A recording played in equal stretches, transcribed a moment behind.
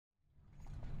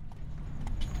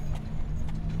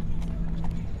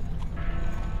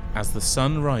As the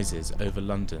sun rises over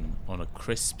London on a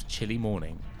crisp, chilly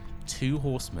morning, two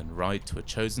horsemen ride to a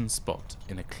chosen spot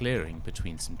in a clearing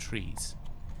between some trees.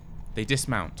 They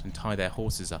dismount and tie their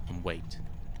horses up and wait.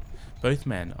 Both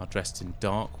men are dressed in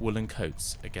dark woolen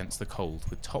coats against the cold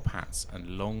with top hats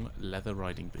and long leather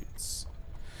riding boots.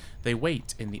 They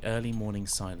wait in the early morning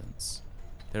silence.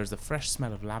 There is a fresh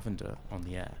smell of lavender on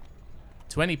the air.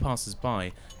 To any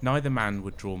passers-by, neither man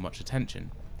would draw much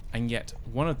attention, and yet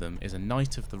one of them is a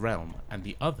knight of the realm and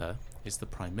the other is the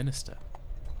Prime Minister.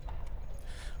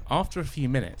 After a few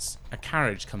minutes, a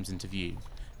carriage comes into view,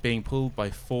 being pulled by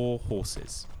 4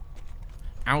 horses.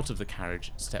 Out of the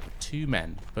carriage step 2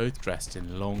 men, both dressed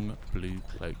in long blue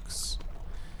cloaks.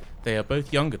 They are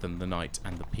both younger than the knight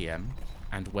and the PM,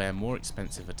 and wear more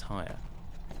expensive attire.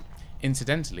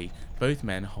 Incidentally, both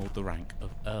men hold the rank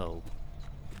of Earl.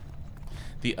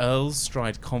 The Earls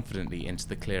stride confidently into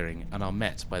the clearing and are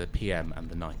met by the PM and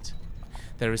the knight.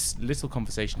 There is little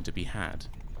conversation to be had.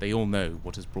 They all know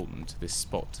what has brought them to this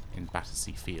spot in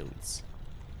Battersea Fields.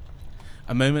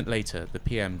 A moment later, the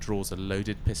PM draws a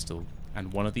loaded pistol,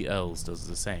 and one of the Earls does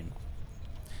the same.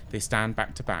 They stand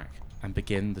back to back and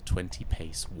begin the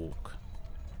 20-pace walk.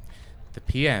 The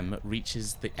PM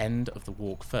reaches the end of the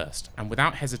walk first, and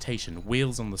without hesitation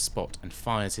wheels on the spot and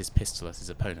fires his pistol at his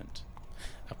opponent.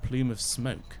 A plume of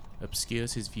smoke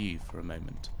obscures his view for a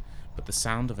moment, but the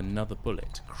sound of another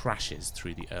bullet crashes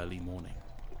through the early morning.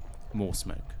 More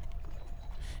smoke.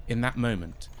 In that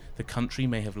moment, the country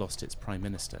may have lost its Prime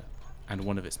Minister and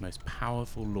one of its most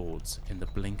powerful lords in the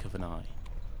blink of an eye.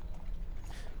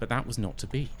 But that was not to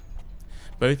be.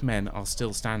 Both men are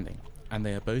still standing, and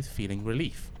they are both feeling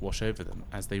relief wash over them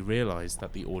as they realise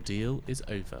that the ordeal is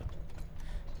over.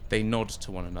 They nod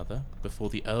to one another before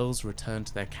the Earls return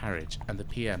to their carriage and the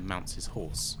PM mounts his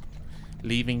horse,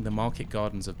 leaving the market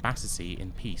gardens of Battersea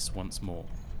in peace once more.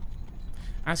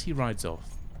 As he rides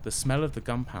off, the smell of the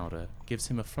gunpowder gives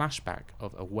him a flashback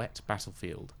of a wet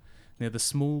battlefield near the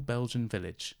small Belgian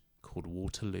village called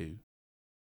Waterloo.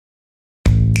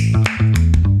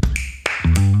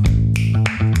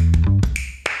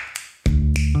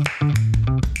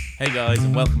 Hey guys,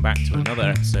 and welcome back to another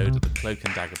episode of the Cloak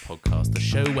and Dagger podcast, the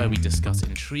show where we discuss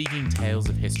intriguing tales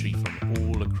of history from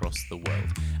all across the world.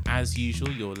 As usual,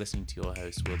 you're listening to your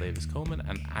host, Will Davis Coleman,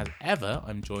 and as ever,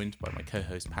 I'm joined by my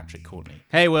co-host, Patrick Courtney.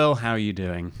 Hey Will, how are you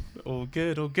doing? All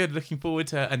good, all good. Looking forward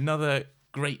to another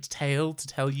great tale to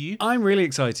tell you. I'm really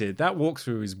excited. That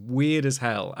walkthrough is weird as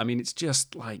hell. I mean, it's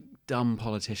just like dumb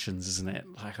politicians, isn't it?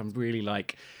 Like, I'm really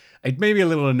like... It made me a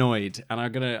little annoyed, and I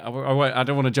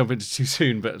don't want to jump into too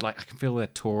soon, but like I can feel they're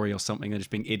Tory or something. They're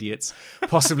just being idiots,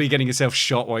 possibly getting yourself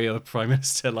shot while you're the Prime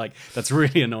Minister. Like, that's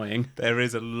really annoying. There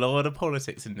is a lot of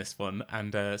politics in this one,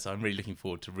 and so I'm really looking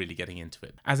forward to really getting into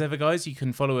it. As ever, guys, you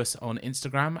can follow us on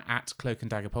Instagram at Cloak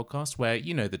and Dagger Podcast, where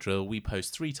you know the drill. We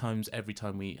post 3 times every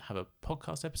time we have a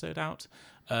podcast episode out.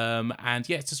 And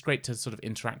yeah, it's just great to sort of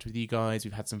interact with you guys.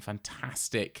 We've had some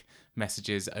fantastic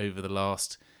messages over the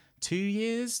last 2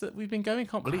 years that we've been going.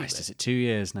 Can't believe it. Is it 2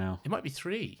 years now? It might be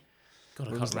 3. God,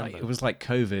 I can't remember. It was like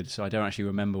COVID, so I don't actually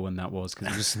remember when that was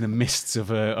because it was in the mists of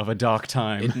a dark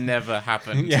time. It never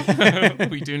happened. Yeah.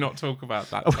 We do not talk about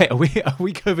that. Oh, wait, are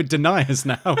we COVID deniers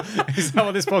now? Is that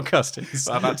what this podcast is?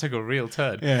 Well, that took a real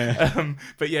turn. Yeah.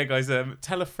 But yeah, guys,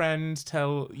 tell a friend,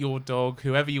 tell your dog,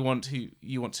 whoever you want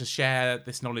to share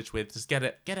this knowledge with. Just get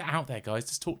it out there, guys.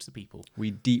 Just talk to the people.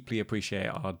 We deeply appreciate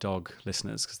our dog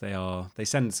listeners because they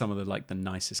send some of the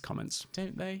nicest comments,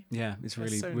 don't they? Yeah, it's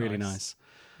really so really nice.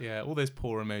 Yeah, all those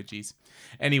poor emojis.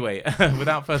 Anyway,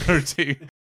 without further ado.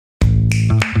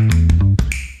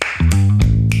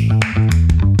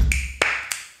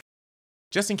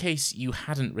 Just in case you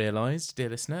hadn't realised, dear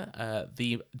listener,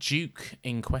 the Duke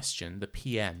in question, the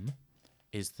PM,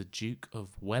 is the Duke of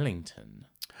Wellington.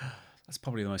 That's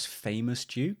probably the most famous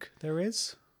Duke there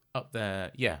is. Up there,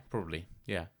 yeah, probably.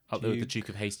 Yeah, up there with the Duke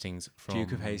of Hastings from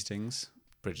Duke of Hastings.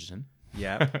 Bridgerton.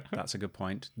 Yeah, that's a good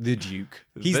point. The Duke.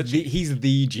 He's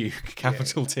the Duke,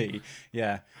 capital T.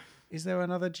 Yeah. Is there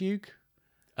another Duke?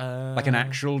 Like an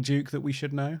actual Duke that we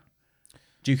should know?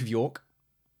 Duke of York.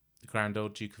 The Grand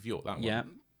Old Duke of York, that one. Yeah.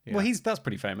 Well, that's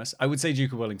pretty famous. I would say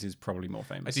Duke of Wellington is probably more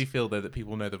famous. I do feel, though, that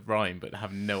people know the rhyme but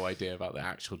have no idea about the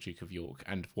actual Duke of York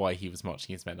and why he was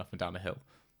marching his men up and down a hill.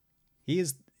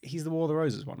 He's the War of the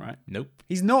Roses one, right? Nope.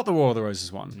 He's not the War of the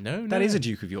Roses one. No. That is a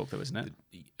Duke of York, though, isn't it?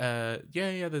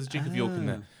 Yeah, there's a Duke of York in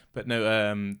there. But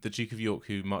no, the Duke of York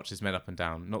who marches men up and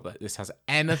down, not that this has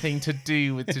anything to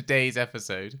do with today's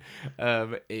episode,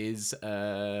 was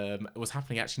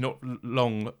happening actually not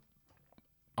long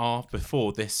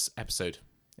before this episode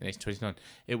in 1829.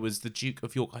 It was the Duke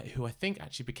of York, who I think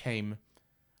actually became,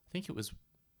 I think it was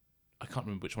I can't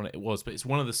remember which one it was, but it's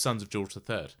one of the sons of George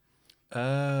III.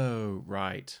 Oh,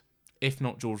 right. If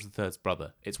not George III's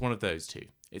brother. It's one of those two.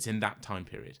 It's in that time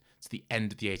period. It's the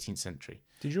end of the 18th century.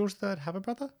 Did George III have a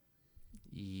brother?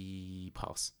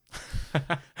 Pass.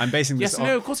 I'm basing this Yes, on...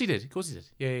 no, of course he did. Of course he did.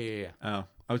 Yeah. Oh,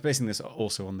 I was basing this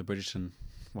also on the Bridgerton...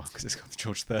 Well, because it's got the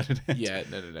George III in it. Yeah,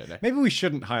 no. Maybe we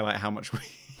shouldn't highlight how much we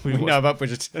watched- know about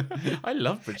Bridgerton. I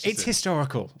love Bridgerton. It's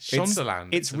historical.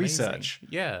 Shondaland. It's amazing. research.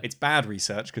 Yeah. It's bad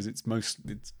research because it's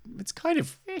kind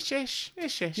of... Ish.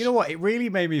 You know what? It really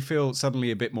made me feel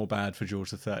suddenly a bit more bad for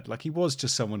George III. Like, he was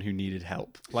just someone who needed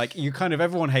help. Like,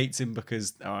 everyone hates him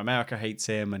because America hates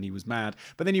him and he was mad.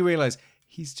 But then you realise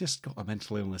he's just got a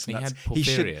mental illness. And He had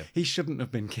porphyria. He shouldn't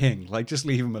have been king. Like, just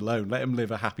leave him alone. Let him live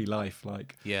a happy life.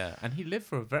 Like, Yeah, and he lived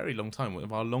for a very long time, one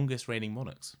of our longest reigning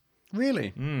monarchs.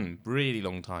 really? Really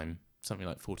long time. Something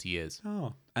like 40 years.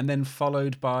 Oh. And then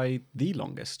followed by the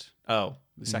longest. Oh,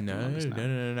 the second longest now.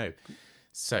 No.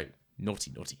 So,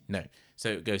 naughty. No. So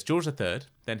it goes George III,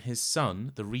 then his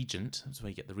son, the regent, that's where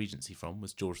you get the regency from,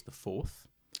 was George IV.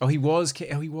 Oh, he was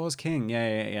king.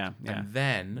 Yeah. And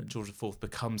then George IV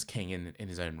becomes king in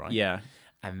his own right. Yeah.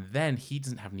 And then he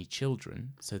doesn't have any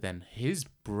children. So then his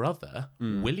brother,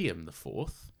 William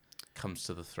IV, comes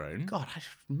to the throne. God,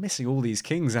 I'm missing all these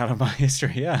kings out of my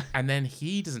history, yeah. And then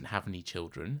he doesn't have any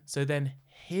children. So then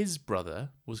his brother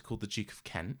was called the Duke of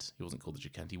Kent. He wasn't called the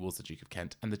Duke of Kent. He was the Duke of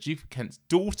Kent. And the Duke of Kent's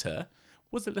daughter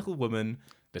was a little woman.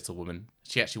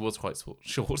 She actually was quite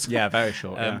short. Yeah, very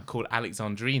short, Called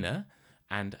Alexandrina.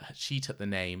 And she took the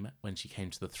name, when she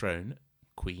came to the throne,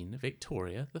 Queen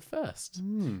Victoria I.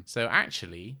 So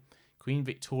actually, Queen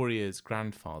Victoria's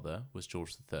grandfather was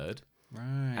George III.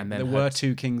 Right. And then there were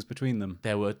two kings between them.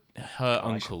 There were her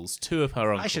uncles, two of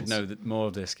her uncles. I should know more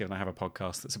of this, given I have a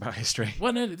podcast that's about history.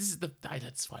 Well, no,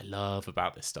 that's what I love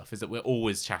about this stuff, is that we're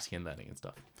always chatting and learning and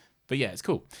stuff. But yeah, it's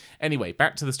cool. Anyway,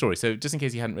 back to the story. So just in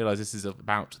case you hadn't realised, this is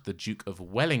about the Duke of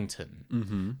Wellington.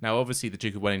 Mm-hmm. Now, obviously, the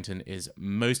Duke of Wellington is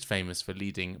most famous for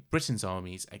leading Britain's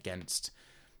armies against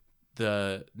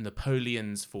the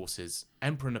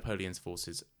Emperor Napoleon's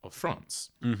forces of France.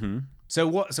 Mm-hmm. So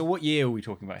what year are we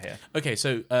talking about here? Okay,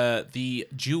 so the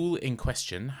duel in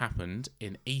question happened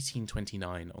in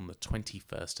 1829 on the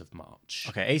 21st of March.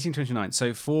 Okay, 1829.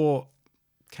 So for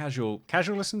casual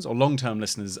listeners or long-term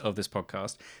listeners of this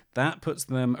podcast, that puts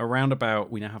them around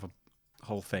about, we now have a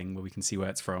whole thing where we can see where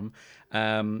it's from.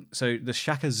 So the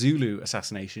Shaka Zulu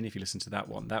assassination, if you listen to that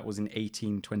one, that was in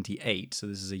 1828. So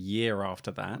this is a year after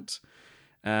that.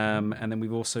 And then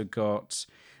we've also got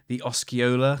the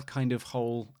Osceola kind of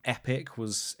whole epic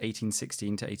was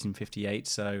 1816 to 1858.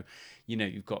 So,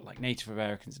 you've got like Native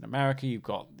Americans in America, you've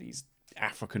got these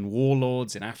African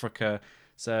warlords in Africa.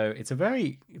 So it's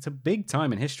a big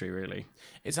time in history, really.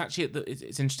 It's actually,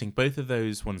 it's interesting. Both of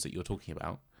those ones that you're talking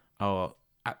about are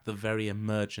at the very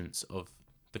emergence of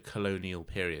the colonial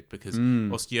period, because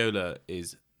Osceola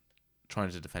is trying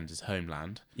to defend his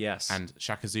homeland. Yes. And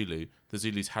Shaka Zulu, the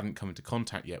Zulus hadn't come into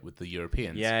contact yet with the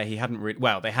Europeans. Yeah, he hadn't really...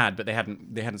 Well, they had, but they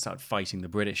hadn't started fighting the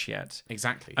British yet.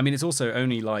 Exactly. I mean, it's also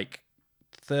only like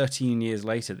 13 years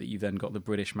later that you then got the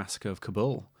British massacre of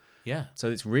Kabul. Yeah. So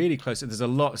it's really close. There's a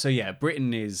lot. So yeah,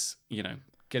 Britain is,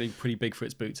 getting pretty big for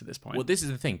its boots at this point. Well, this is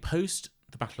the thing. Post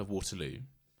the Battle of Waterloo,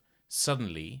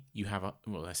 suddenly you have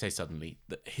I say suddenly,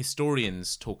 the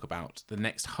historians talk about the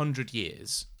next 100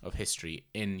 years of history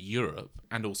in Europe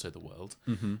and also the world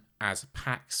as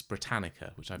Pax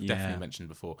Britannica, which I've definitely mentioned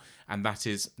before. And that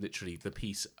is literally the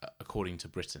peace according to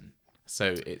Britain.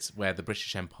 So it's where the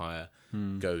British Empire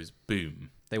goes boom.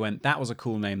 They went, that was a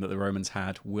cool name that the Romans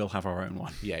had. We'll have our own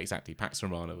one. Yeah, exactly. Pax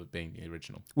Romana being the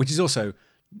original. Which is also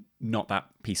not that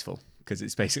peaceful, because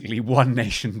it's basically one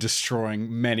nation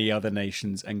destroying many other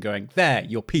nations and going, there,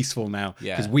 you're peaceful now,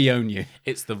 because we own you.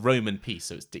 It's the Roman peace,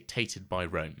 so it's dictated by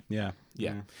Rome. Yeah.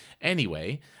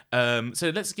 Anyway,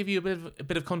 so let's give you a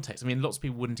bit of context. I mean, lots of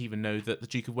people wouldn't even know that the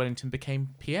Duke of Wellington became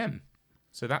PM.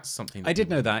 So that's something. I did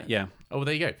know that, yeah. Oh, well,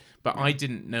 there you go. But I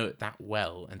didn't know it that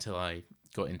well until I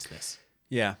got into this.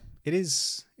 Yeah, it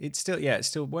is. It's still.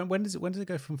 When does it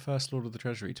go from First Lord of the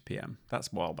Treasury to PM? That's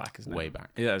a while back, isn't it? Way back.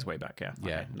 Yeah, that was way back. Yeah.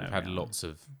 Yeah, okay. we've had lots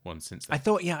of ones since then. I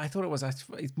thought it was.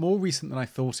 It's more recent than I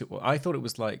thought it was. I thought it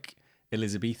was like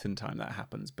Elizabethan time that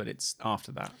happens, but it's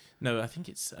after that. No, I think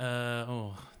it's.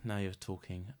 Now you're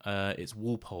talking. It's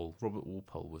Walpole. Robert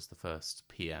Walpole was the first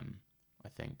PM, I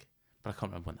think, but I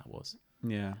can't remember when that was.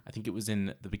 Yeah, I think it was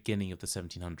in the beginning of the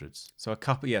 1700s. So a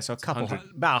couple,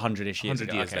 about 100-ish years 100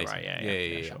 ago. years Okay, later. right,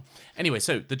 yeah, Sure. Anyway,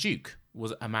 so the Duke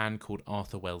was a man called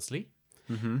Arthur Wellesley,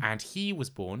 and he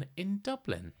was born in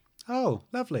Dublin. Oh,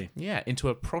 lovely. Yeah, into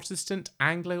a Protestant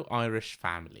Anglo-Irish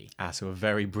family. So a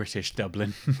very British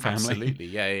Dublin family. Absolutely,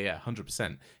 yeah,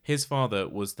 100%. His father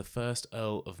was the first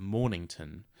Earl of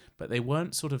Mornington, but they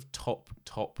weren't sort of top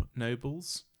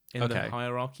nobles in the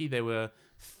hierarchy. They were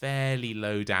fairly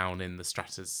low down in the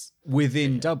stratus.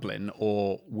 Within Dublin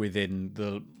or within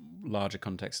the larger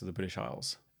context of the British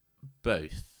Isles?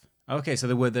 Both. Okay, so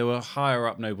there were higher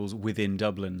up nobles within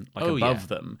Dublin, like above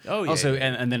them. Oh, yeah. Also,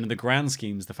 and then in the grand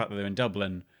schemes, the fact that they're in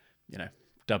Dublin,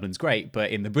 Dublin's great, but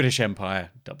in the British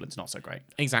Empire, Dublin's not so great.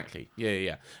 Exactly.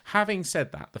 Yeah. Having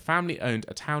said that, the family owned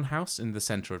a townhouse in the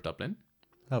centre of Dublin.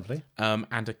 Lovely.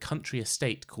 And a country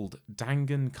estate called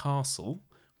Dangan Castle,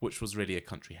 which was really a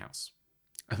country house.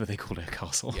 But they called it a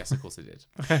castle. Yes, of course they did.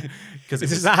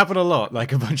 Does that happen a lot?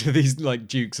 Like a bunch of these like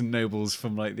dukes and nobles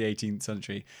from like the 18th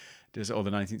century or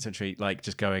the 19th century, like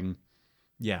just going,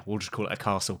 yeah, we'll just call it a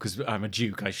castle because I'm a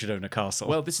duke. I should own a castle.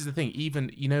 Well, this is the thing. Even,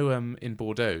 in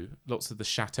Bordeaux, lots of the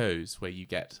chateaux where you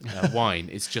get wine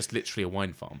is just literally a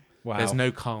wine farm. Wow. There's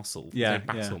no castle. Yeah,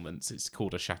 no battlements. It's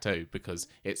called a chateau because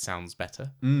it sounds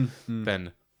better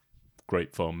than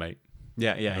great farm, mate.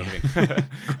 Yeah.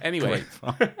 Anyway.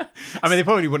 I mean, they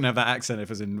probably wouldn't have that accent if it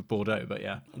was in Bordeaux, but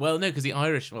yeah. Well, no, because the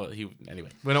Irish... Well, anyway,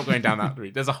 we're not going down that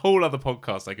route. There's a whole other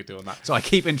podcast I could do on that. So I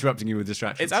keep interrupting you with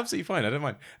distractions. It's absolutely fine. I don't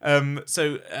mind.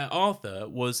 So Arthur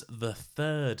was the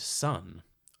third son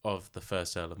of the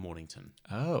first Earl of Mornington.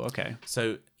 Oh, okay.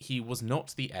 So he was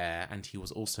not the heir and he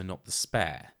was also not the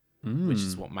spare, which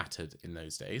is what mattered in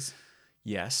those days.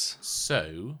 Yes.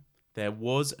 So there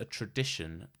was a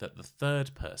tradition that the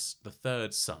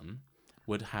third son,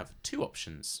 would have two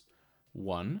options.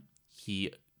 One,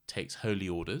 he takes holy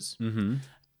orders,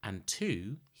 and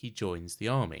two, he joins the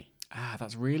army.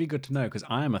 That's really good to know because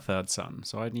I am a third son,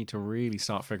 so I need to really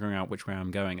start figuring out which way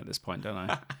I'm going at this point, don't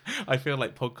I? I feel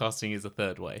like podcasting is a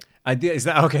third way. Is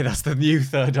that okay? That's the new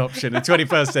third option in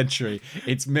 21st century.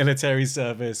 It's military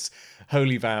service,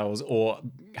 holy vows, or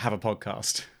have a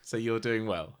podcast. So you're doing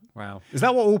well. Wow. Is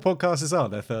that what all podcasters are?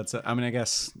 They're third son? I mean, I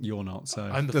guess you're not. So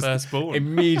I'm the firstborn.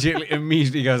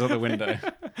 Immediately goes out the window.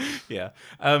 Yeah.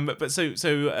 But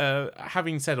so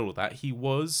having said all of that, he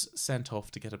was sent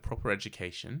off to get a proper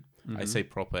education. I say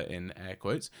proper in air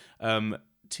quotes.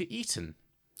 To Eton.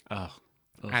 Oh.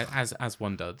 As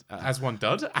one did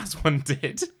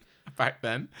back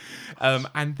then.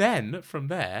 And then from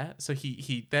there, so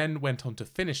he then went on to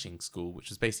finishing school, which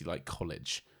was basically like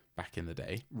college back in the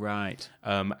day. Right.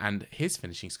 And his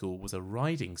finishing school was a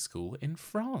riding school in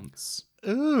France.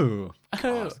 Ooh.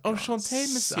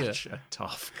 Enchanté, monsieur. Such a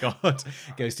tough God.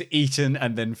 Goes to Eton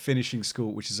and then finishing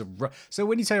school, which is so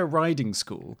when you say a riding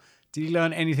school, did he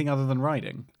learn anything other than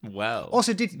riding? Well.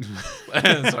 Also, did...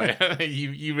 Sorry,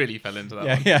 you really fell into that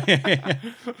one. Yeah.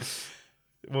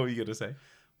 What were you going to say?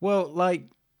 Well, like,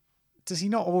 does he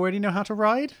not already know how to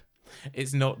ride?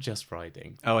 It's not just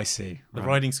riding. Oh, I see. The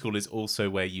riding school is also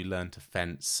where you learn to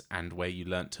fence and where you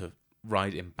learn to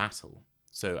ride in battle.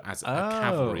 So as a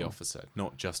cavalry officer,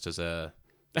 not just as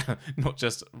not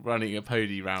just running a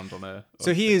pony round on a...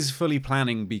 So he is fully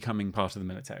planning becoming part of the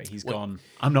military. He's gone,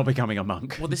 I'm not becoming a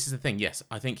monk. Well, this is the thing, yes.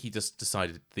 I think he just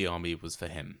decided the army was for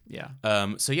him. Yeah.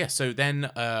 So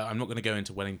then I'm not going to go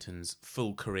into Wellington's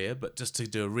full career, but just to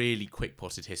do a really quick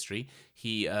potted history,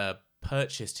 he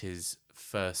purchased his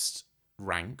first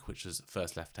rank, which was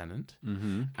first lieutenant.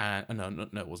 No,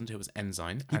 it wasn't. It was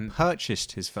ensign. He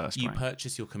purchased his first rank. You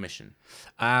purchase your commission.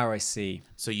 I see.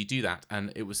 So you do that,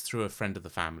 and it was through a friend of the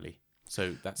family.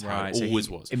 So that's how it so always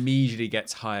was. Immediately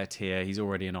gets higher tier. He's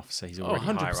already an officer. He's already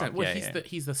 100%. Higher up. Well,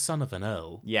 he's the son of an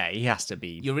earl. Yeah, he has to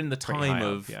be. You're in the time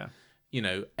of up,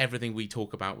 everything we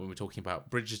talk about when we're talking about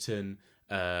Bridgerton,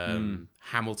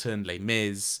 Hamilton, Les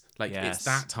Mis. Like it's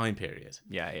that time period.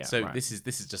 Yeah. So this is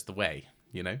just the way.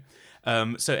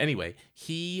 So anyway,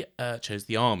 he chose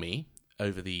the army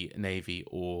over the navy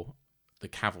or the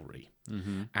cavalry,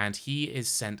 and he is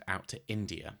sent out to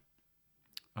India.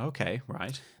 Okay,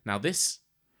 right. Now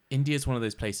India is one of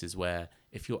those places where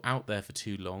if you're out there for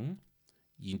too long,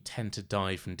 you tend to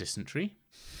die from dysentery.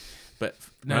 But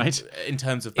no, right. In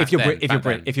terms of if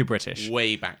you're British,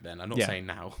 way back then. I'm not saying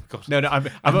now. God. No,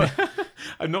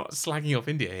 I'm not slagging off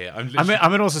India here.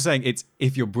 I'm also saying it's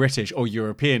if you're British or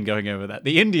European going over that.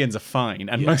 The Indians are fine,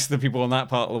 and most of the people in that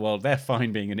part of the world, they're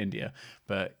fine being in India.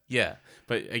 But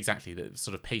exactly, the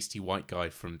sort of pasty white guy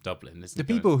from Dublin. The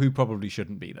people who probably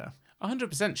shouldn't be there.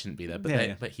 100% shouldn't be there,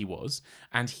 but he was,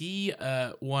 and he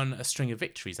won a string of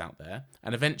victories out there,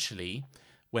 and eventually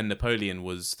when Napoleon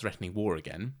was threatening war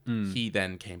again, he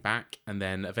then came back, and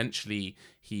then eventually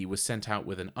he was sent out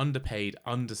with an underpaid,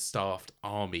 understaffed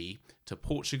army to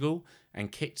Portugal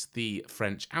and kicked the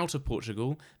French out of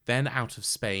Portugal, then out of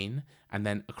Spain, and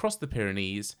then across the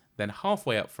Pyrenees, then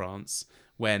halfway up France,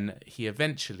 when he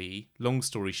eventually, long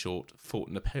story short, fought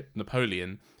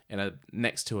Napoleon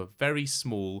next to a very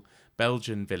small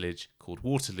Belgian village called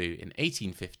Waterloo in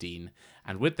 1815,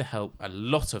 and with a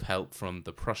lot of help from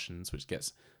the Prussians, which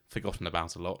gets forgotten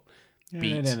about a lot.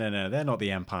 No. They're not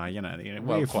the empire,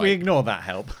 Well, we ignore that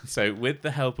help. So, with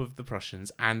the help of the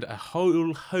Prussians and a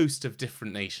whole host of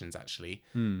different nations, actually,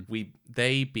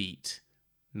 they beat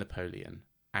Napoleon.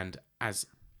 And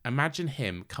imagine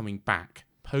him coming back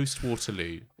post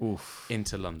Waterloo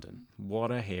into London.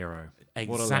 What a hero! Exactly.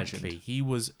 What a legend.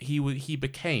 He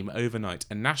became overnight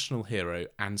a national hero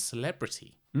and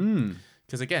celebrity.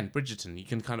 Because again, Bridgerton, you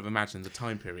can kind of imagine the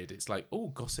time period. It's like,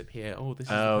 gossip here. This is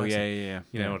the person. Yeah.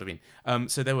 You know what I mean?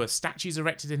 So there were statues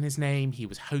erected in his name. He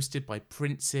was hosted by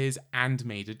princes and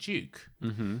made a duke.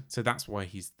 Mm-hmm. So that's why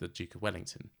he's the Duke of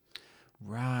Wellington.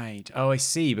 Right. Oh, I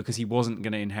see. Because he wasn't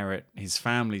going to inherit his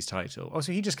family's title. Oh,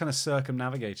 so he just kind of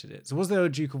circumnavigated it. So was there a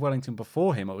Duke of Wellington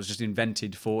before him, or was it just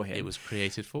invented for him? It was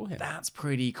created for him. That's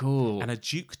pretty cool. And a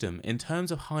dukedom, in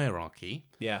terms of hierarchy,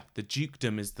 the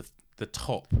dukedom is the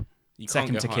top. You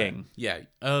Second to higher. king. Yeah,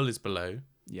 Earl is below.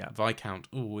 Yeah. Viscount.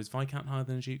 Oh, is Viscount higher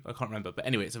than a Duke? I can't remember. But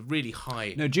anyway, it's a really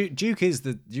high. No, Duke is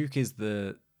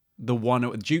the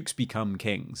one. Dukes become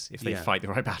kings if they fight the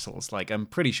right battles. Like, I'm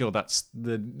pretty sure that's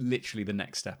literally the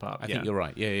next step up. I think you're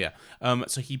right. Yeah.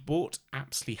 So he bought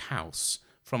Apsley House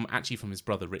from his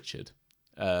brother Richard.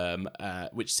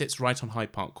 Which sits right on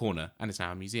Hyde Park Corner and is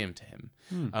now a museum to him.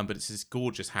 But it's this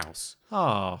gorgeous house.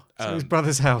 Oh, so his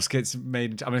brother's house gets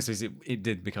made. I mean, it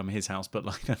did become his house, but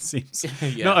like that seems.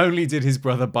 Not only did his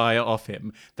brother buy it off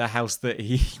him, the house that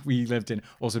we lived in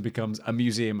also becomes a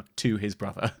museum to his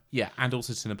brother. Yeah, and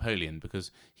also to Napoleon,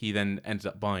 because he then ended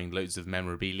up buying loads of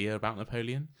memorabilia about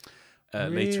Napoleon.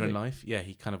 Later in life,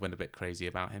 he kind of went a bit crazy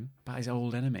about him. About his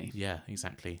old enemy. Yeah,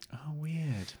 exactly. Oh,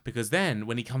 weird. Because then,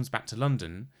 when he comes back to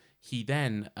London, he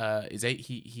then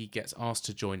he gets asked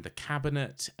to join the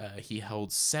cabinet. He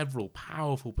holds several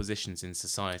powerful positions in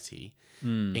society,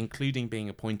 including being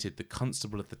appointed the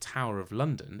Constable of the Tower of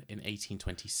London in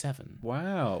 1827.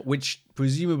 Wow, which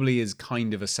presumably is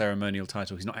kind of a ceremonial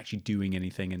title. He's not actually doing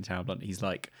anything in Tower of London. He's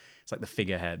like the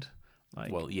figurehead.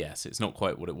 Well, yes, it's not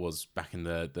quite what it was back in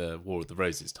the War of the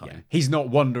Roses time. Yeah. He's not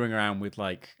wandering around with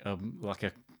like a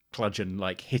bludgeon,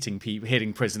 like hitting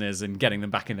prisoners and getting them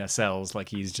back in their cells. Like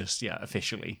he's just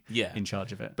officially in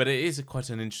charge of it. But it is quite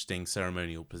an interesting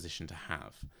ceremonial position to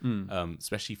have,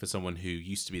 especially for someone who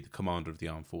used to be the commander of the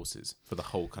armed forces for the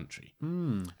whole country.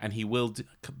 And he will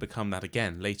become that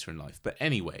again later in life. But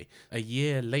anyway, a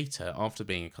year later, after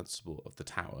being a constable of the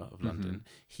Tower of London,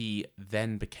 he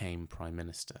then became Prime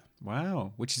Minister.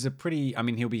 Wow, which is a pretty... I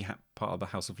mean, he'll be part of the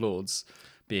House of Lords,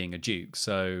 being a duke,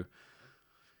 so...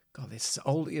 God, this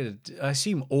old... I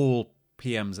assume all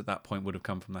PMs at that point would have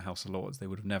come from the House of Lords. They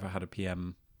would have never had a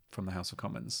PM from the House of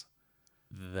Commons.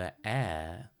 The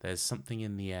air. There's something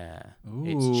in the air. Ooh.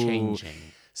 It's changing.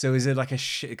 So is it like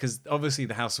because obviously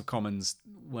the House of Commons,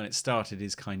 when it started,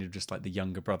 is kind of just like the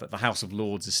younger brother. The House of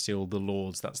Lords is still the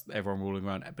Lords. That's everyone ruling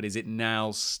around. But is it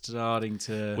now starting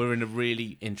to... We're in a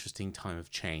really interesting time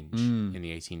of change in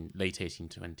the late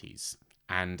 1820s.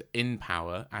 And in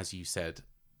power, as you said...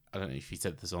 I don't know if you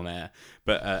said this on air,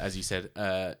 but as you said,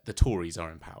 the Tories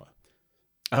are in power.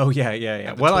 Oh,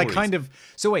 yeah. Well, Tories. I kind of...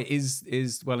 So wait,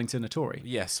 is Wellington a Tory?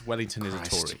 Yes, Wellington is a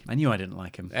Tory. I knew I didn't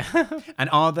like him. And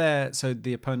are there... So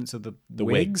the opponents of the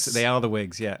Whigs? They are the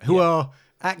Whigs, yeah. Who are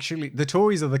actually... The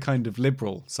Tories are the kind of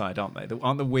liberal side, aren't they?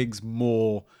 Aren't the Whigs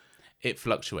more... It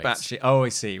fluctuates. Oh, I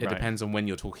see, right. It depends on when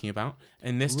you're talking about.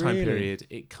 In this time period,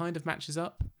 it kind of matches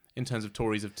up in terms of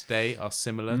Tories of today are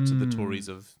similar to the Tories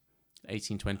of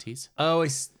 1820s. Oh,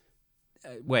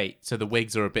 wait. So the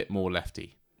Whigs are a bit more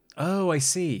lefty. Oh, I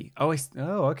see. Oh,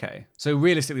 okay. So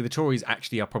realistically, the Tories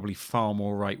actually are probably far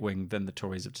more right-wing than the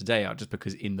Tories of today are, just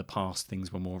because in the past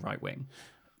things were more right-wing,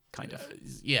 kind of.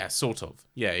 Yeah, sort of.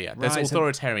 Yeah. There's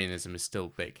authoritarianism is still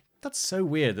big. That's so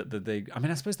weird that they... I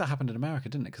mean, I suppose that happened in America,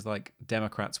 didn't it? Because like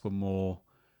Democrats were more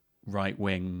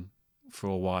right-wing for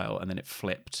a while, and then it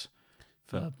flipped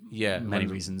for many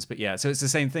reasons. But yeah, so it's the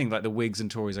same thing. Like the Whigs and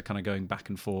Tories are kind of going back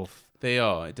and forth. They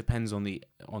are. It depends on the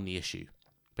issue,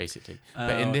 basically.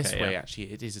 But in this way,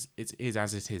 actually, it is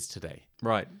as it is today.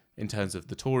 Right. In terms of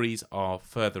the Tories are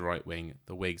further right wing,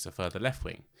 the Whigs are further left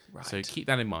wing. Right. So keep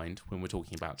that in mind when we're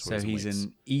talking about Tories. So he's and Whigs.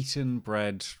 an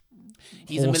Eton-bred,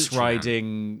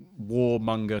 horse-riding,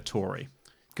 warmonger Tory.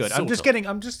 good.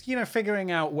 I'm just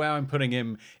figuring out where I'm putting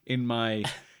him in my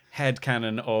head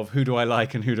canon of who do I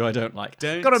like and who do I don't like.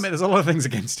 Gotta admit, there's a lot of things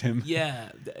against him.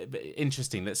 Yeah,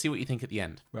 interesting. Let's see what you think at the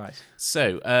end. Right.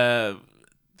 So,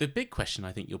 the big question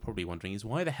I think you're probably wondering is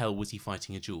why the hell was he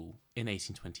fighting a duel in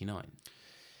 1829?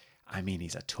 I mean,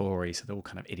 he's a Tory, so they're all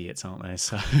kind of idiots, aren't they?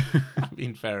 So, I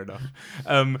mean, fair enough.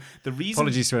 The reason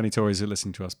apologies to any Tories who are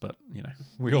listening to us, but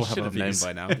we all have should our have known views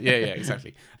by now. Yeah,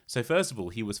 exactly. So first of all,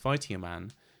 he was fighting a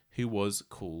man who was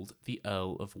called the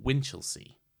Earl of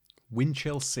Winchelsea.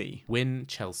 Winchelsea.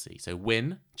 Winchelsea. So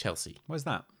Win Chelsea. Where's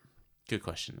that? Good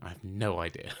question. I have no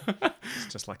idea.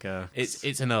 It's just like a.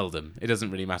 It's an earldom. It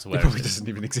doesn't really matter where It probably it is. doesn't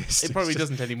even exist. It probably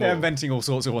doesn't anymore. They're inventing all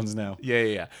sorts of ones now.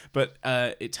 Yeah. But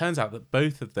it turns out that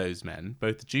both of those men,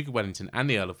 both the Duke of Wellington and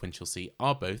the Earl of Winchelsea,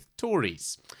 are both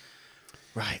Tories.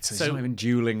 Right, so he's not even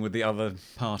dueling with the other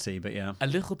party, but yeah. A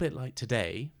little bit like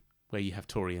today, where you have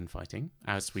Tory infighting,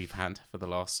 as we've had for the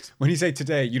last... When you say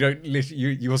today, you don't.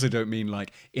 You also don't mean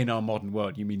like in our modern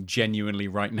world. You mean genuinely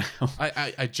right now.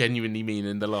 I genuinely mean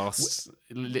in the last...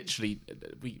 Literally,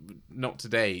 not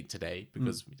today,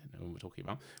 because we don't know what we're talking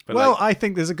about. But well, I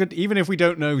think there's a good... Even if we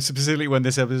don't know specifically when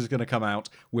this episode is going to come out,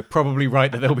 we're probably right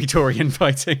that there'll be Tory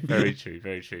infighting. Very true,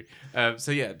 very true.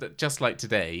 So yeah, just like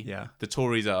today, the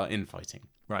Tories are infighting.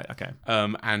 Right, okay.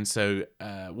 And so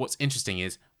what's interesting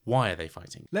is, why are they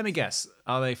fighting? Let me guess.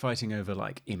 Are they fighting over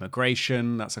like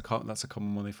immigration? That's a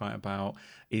common one they fight about.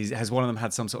 Has one of them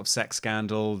had some sort of sex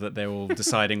scandal that they're all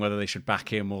deciding whether they should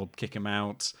back him or kick him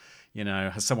out?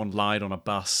 Has someone lied on a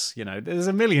bus? There's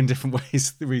a million different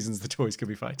ways, the reasons the Tories could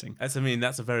be fighting. That's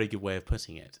a very good way of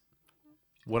putting it.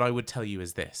 What I would tell you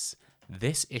is this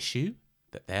issue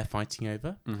that they're fighting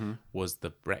over was the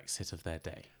Brexit of their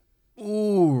day.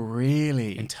 Oh,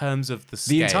 really? In terms of the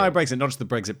scale. The entire Brexit, not just the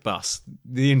Brexit bus.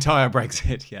 The entire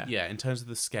Brexit, yeah. Yeah, in terms of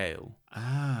the scale.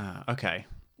 Ah, okay.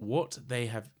 What they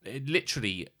have... It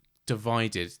literally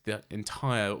divided the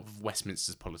entire of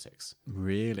Westminster's politics.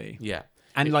 Really? Yeah.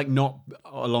 And not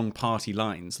along party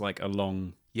lines,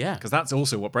 along... Yeah. Because that's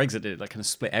also what Brexit did, kind of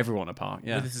split everyone apart,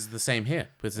 yeah. But this is the same here,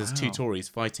 because there's two Tories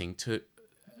fighting to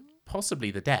possibly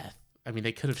the death. I mean,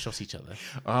 they could have shot each other.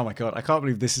 Oh my God, I can't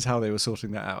believe this is how they were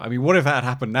sorting that out. I mean, what if that had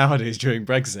happened nowadays during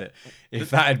Brexit?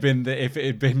 If that had been, if it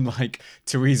had been like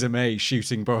Theresa May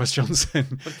shooting Boris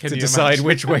Johnson to decide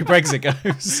which way Brexit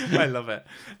goes. I love it.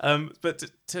 But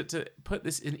to put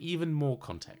this in even more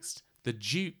context, the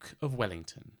Duke of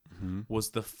Wellington was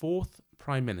the fourth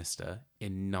Prime Minister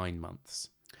in 9 months.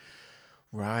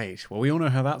 Right. Well, we all know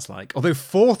how that's like. Although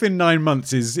fourth in 9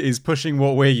 months is pushing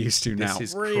what we're used to now.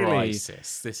 This is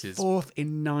crisis. This is fourth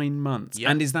in 9 months.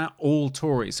 Yep. And is that all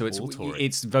Tories? So Tory.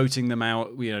 It's voting them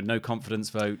out, no confidence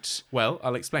vote. Well,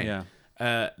 I'll explain.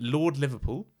 Yeah. Lord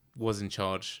Liverpool was in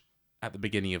charge at the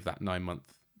beginning of that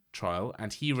 9-month trial,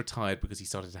 and he retired because he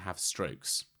started to have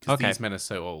strokes. Because these men are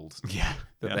so old. Yeah.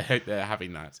 That they hope they're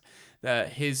having that.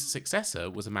 His successor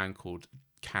was a man called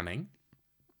Canning.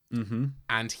 Mm-hmm.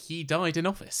 And he died in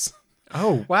office.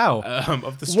 Oh, wow.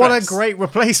 Of the stress. What a great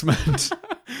replacement.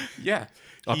 Yeah.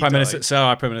 Our Prime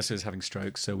Minister is having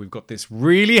strokes, so we've got this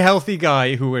really healthy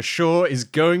guy who we're sure is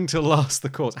going to last the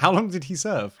course. How long did he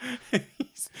serve?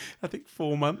 I think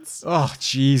 4 months. Oh,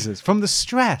 Jesus. From the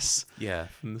stress. Yeah.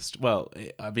 I'm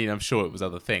sure it was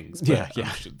other things. But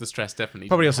Yeah. Sure the stress definitely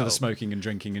probably didn't also help. the smoking and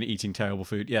drinking and eating terrible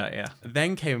food. Yeah.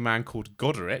 Then came a man called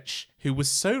Goderich, who was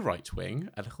so right-wing,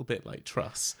 a little bit like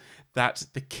Truss, that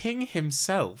the king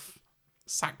himself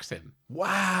sacked him.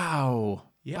 Wow.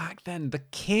 Yeah. Back then, the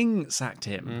king sacked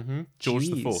him. Mm-hmm. George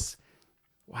IV.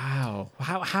 Wow.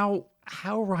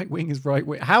 How right-wing is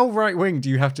right-wing? How right-wing do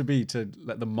you have to be to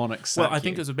let the monarch sack Well, I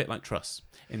think you? it was a bit like Truss,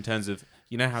 in terms of,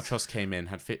 how Truss came in,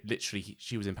 literally,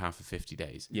 she was in power for 50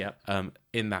 days. Yeah.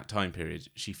 In that time period,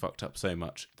 she fucked up so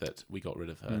much that we got rid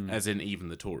of her, as in even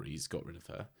the Tories got rid of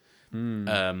her.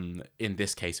 In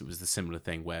this case, it was the similar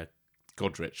thing where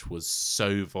Goderich was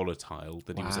so volatile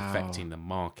that he was affecting the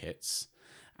markets.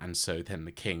 And so then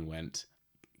the king went,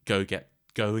 go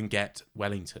and get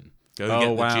Wellington. Go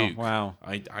get the Duke. Wow.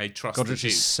 I trust Goderich the Duke.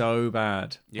 is so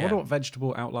bad. Yeah. I wonder what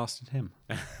vegetable outlasted him.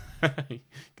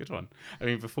 Good one. I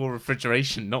mean, before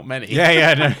refrigeration, not many.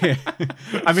 Yeah.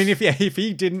 I mean, if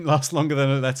he didn't last longer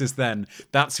than a lettuce, then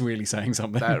that's really saying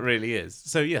something. That really is.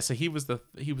 So he was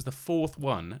the fourth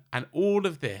one, and all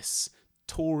of this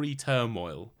Tory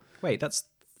turmoil. Wait, that's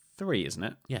 3, isn't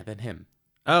it? Yeah, then him.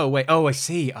 Oh wait. Oh, I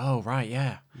see. Oh right.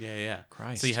 Yeah. Yeah.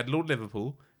 Christ. So you had Lord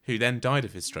Liverpool, who then died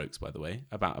of his strokes, by the way,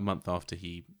 about a month after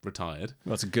he retired.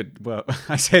 Well,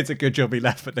 I say it's a good job he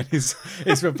left, but then his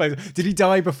replacement. Did he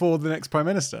die before the next prime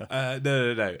minister?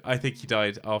 No. I think he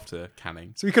died after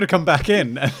Canning. So he could have come back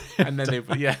in. And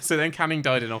then, so then Canning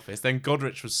died in office. Then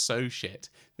Goderich was so shit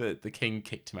that the king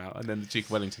kicked him out, and then the Duke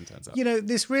of Wellington turns up. You know,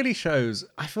 this really shows,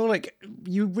 I feel like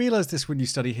you realise this when you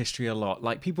study history a lot.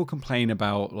 Like, people complain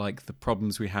about, like, the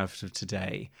problems we have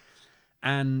today.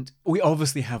 And we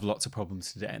obviously have lots of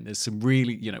problems today, and there's some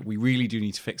really, we really do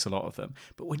need to fix a lot of them.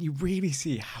 But when you really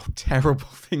see how terrible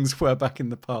things were back in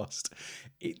the past,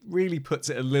 it really puts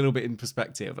it a little bit in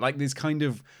perspective. Like, these kind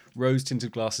of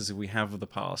rose-tinted glasses that we have of the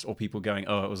past, or people going,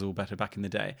 oh, it was all better back in the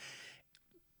day.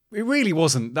 It really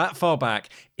wasn't that far back.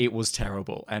 It was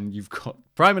terrible. And you've got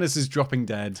prime ministers dropping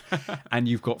dead, and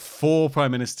you've got 4 prime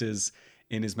ministers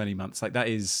in as many months. Like, that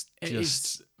is just...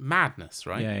 It's madness,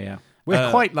 right? Yeah.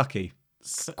 We're quite lucky.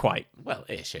 Quite. Well,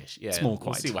 ish. Yeah. Small We'll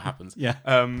quite. see what happens. Yeah.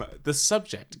 The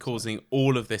subject causing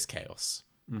all of this chaos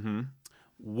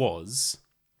was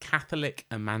Catholic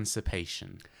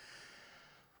emancipation.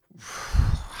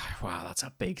 Wow, that's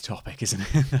a big topic, isn't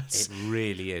it? It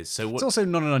really is. So it's also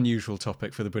not an unusual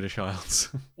topic for the British Isles.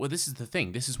 Well, this is the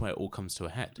thing. This is where it all comes to a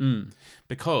head.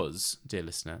 Because, dear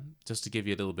listener, just to give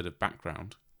you a little bit of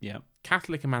background,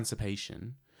 Catholic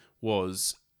emancipation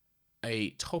was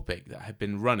a topic that had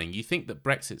been running. You think that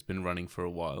Brexit's been running for a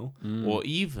while, or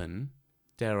even,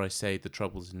 dare I say, the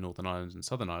troubles in Northern Ireland and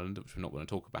Southern Ireland, which we're not going to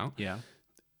talk about. Yeah.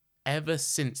 Ever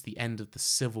since the end of the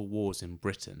civil wars in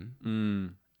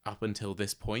Britain, up until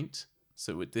this point,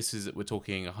 so we're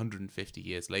talking 150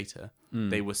 years later,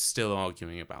 they were still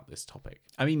arguing about this topic.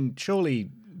 I mean, surely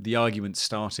the argument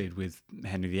started with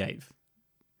Henry VIII.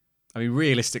 I mean,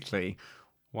 realistically...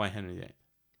 Why Henry VIII?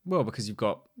 Well, because you've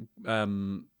got...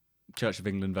 Church of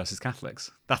England versus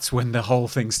Catholics. That's when the whole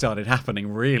thing started happening,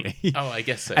 really. Oh, I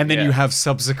guess so. And then you have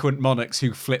subsequent monarchs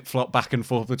who flip-flop back and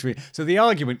forth between... So the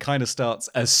argument kind of starts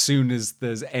as soon as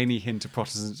there's any hint of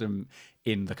Protestantism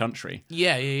in the country.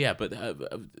 Yeah. But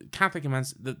Catholic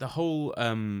the whole...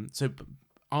 So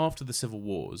after the civil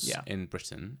wars in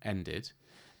Britain ended,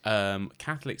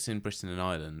 Catholics in Britain and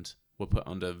Ireland were put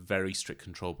under very strict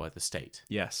control by the state.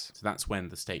 Yes. So that's when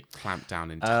the state clamped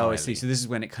down entirely. Oh, I see. So this is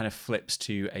when it kind of flips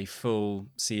to a full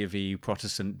C of E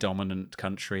Protestant dominant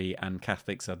country, and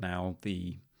Catholics are now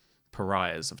the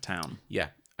pariahs of town. Yeah.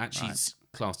 Actually, it's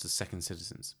classed as second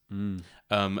citizens.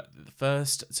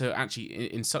 First, so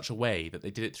actually in such a way that they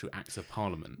did it through acts of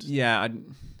parliament. Yeah,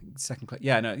 second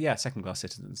class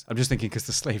citizens. I'm just thinking because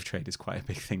the slave trade is quite a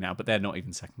big thing now, but they're not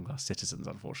even second class citizens,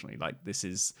 unfortunately. Like this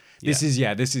is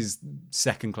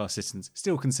second class citizens,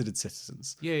 still considered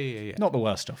citizens. Yeah. Not the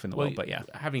worst stuff in the world, but yeah.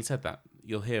 Having said that,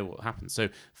 you'll hear what happens. So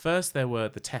first there were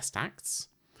the Test Acts,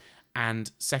 and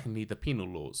secondly the penal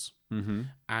laws.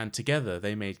 And together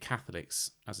they made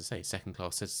Catholics, as I say, second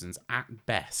class citizens at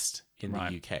best in the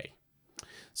UK.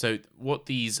 So what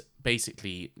these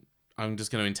basically, I'm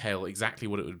just going to entail exactly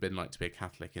what it would have been like to be a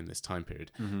Catholic in this time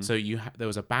period. So there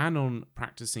was a ban on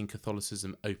practicing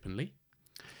Catholicism openly.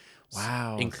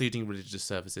 Wow. Including religious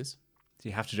services. So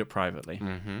you have to do it privately.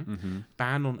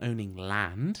 Ban on owning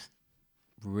land.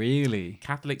 Really?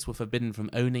 Catholics were forbidden from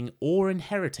owning or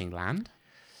inheriting land.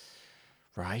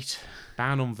 Right.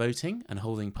 Ban on voting and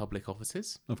holding public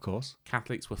offices. Of course.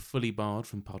 Catholics were fully barred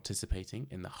from participating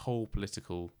in the whole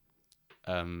political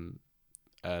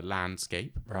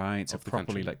landscape. Right, so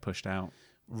properly pushed out.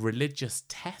 Religious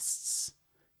tests.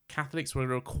 Catholics were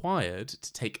required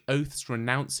to take oaths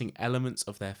renouncing elements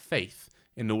of their faith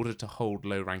in order to hold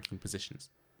low-ranking positions.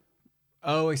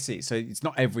 Oh, I see. So it's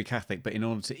not every Catholic, but in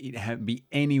order to be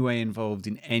any way involved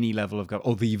in any level of government,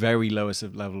 or the very lowest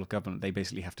level of government, they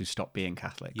basically have to stop being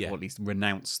Catholic, or at least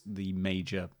renounce the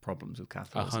major problems of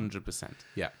Catholicism. 100%,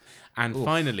 yeah. And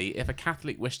finally, if a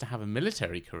Catholic wished to have a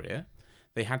military career,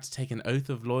 they had to take an oath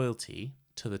of loyalty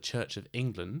to the Church of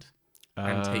England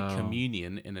and take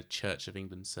communion in a Church of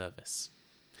England service.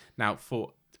 Now,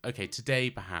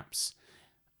 today perhaps,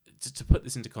 to put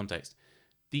this into context,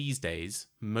 these days,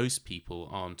 most people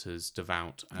aren't as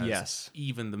devout as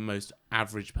even the most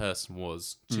average person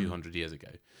was 200 years ago.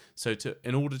 So it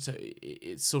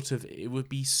would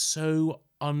be so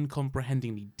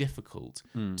uncomprehendingly difficult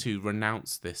to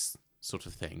renounce this sort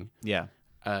of thing. Yeah.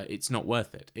 It's not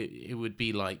worth it. It would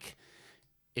be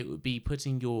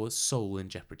putting your soul in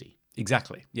jeopardy.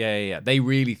 Exactly. Yeah. They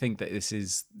really think that this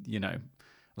is, I was going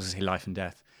to say life and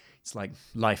death. It's like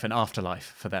life and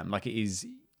afterlife for them. Like it is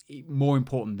more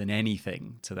important than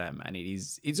anything to them, and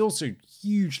it's also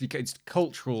hugely, it's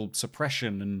cultural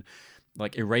suppression and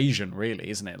like erasure, really,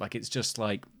 isn't it? Like it's just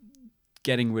like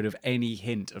getting rid of any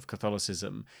hint of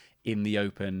Catholicism in the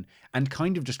open and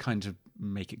kind of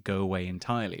make it go away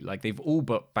entirely. Like they've all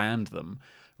but banned them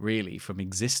really from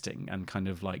existing and kind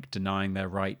of like denying their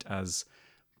right as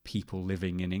people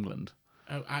living in England.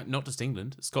 Oh, not just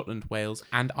England, Scotland, Wales,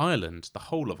 and Ireland, the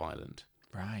whole of Ireland.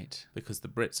 Right. Because the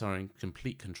Brits are in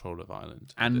complete control of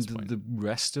Ireland at And this point. the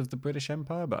rest of the British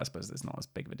Empire, but I suppose it's not as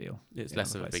big of a deal. It's in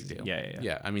less other of a big places. deal.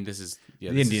 Yeah. I mean, this is...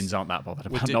 Yeah, The Indians aren't that bothered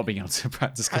about not being able to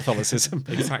practice Catholicism.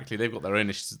 Exactly. They've got their own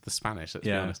issues with the Spanish, let's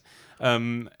be honest.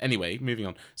 Anyway, moving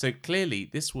on. So clearly,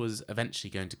 this was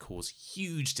eventually going to cause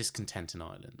huge discontent in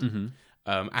Ireland. Mm-hmm.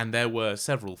 And there were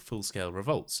several full-scale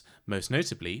revolts. Most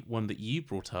notably, one that you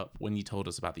brought up when you told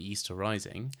us about the Easter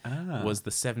Rising was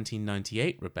the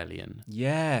 1798 rebellion.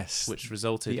 Yes. Which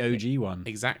resulted... The OG one.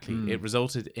 Exactly. It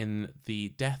resulted in the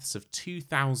deaths of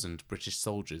 2,000 British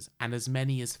soldiers and as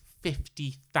many as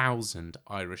 50,000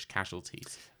 Irish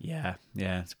casualties. Yeah,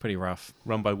 it's pretty rough.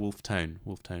 Run by Wolfe Tone.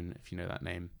 Wolfe Tone, if you know that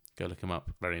name, go look him up.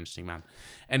 Very interesting man.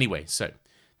 Anyway, so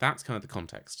that's kind of the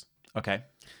context. Okay.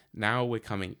 Now we're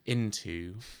coming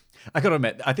into... I gotta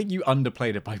admit, I think you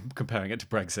underplayed it by comparing it to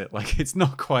Brexit. Like, it's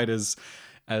not quite as...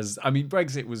 I mean,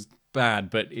 Brexit was bad,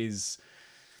 but is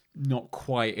not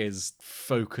quite as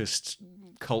focused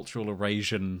cultural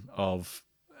erasure of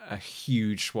a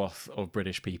huge swath of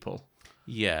British people.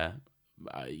 Yeah,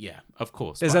 of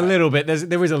course. There's a little bit.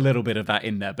 There is a little bit of that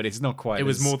in there, but it's not quite. It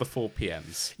was more the 4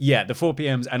 PMs. Yeah, the 4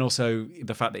 PMs, and also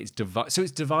the fact that it's so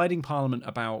it's dividing Parliament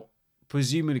about,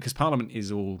 presumably because Parliament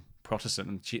is all Protestant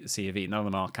and C of E, none of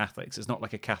them are Catholics. It's not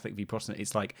like a Catholic v Protestant.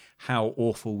 It's like how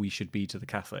awful we should be to the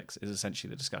Catholics is essentially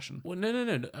the discussion. Well,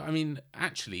 no. I mean,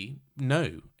 actually,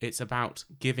 no. It's about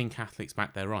giving Catholics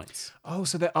back their rights. Oh,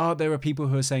 so there are people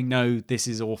who are saying, no, this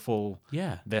is awful.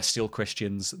 Yeah. They're still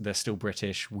Christians. They're still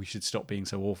British. We should stop being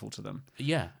so awful to them.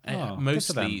 Yeah. Oh,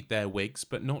 mostly they're Whigs,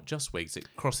 but not just Whigs.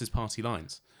 It crosses party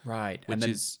lines. Right. Which and then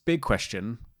is... big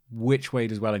question. Which way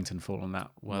does Wellington fall on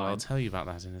that Well, line? I'll tell you about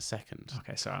that in a second.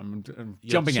 Okay, so I'm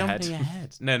jumping ahead.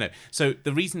 No. So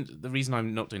the reason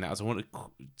I'm not doing that is I want to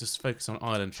just focus on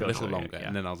Ireland for a little longer,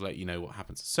 and then I'll let you know what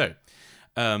happens. So,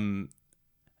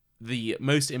 the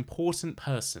most important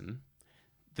person,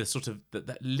 the sort of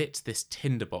that lit this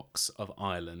tinderbox of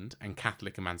Ireland and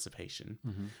Catholic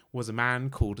emancipation, was a man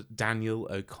called Daniel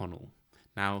O'Connell.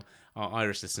 Now, our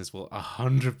Irish listeners will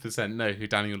 100% know who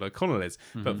Daniel O'Connell is.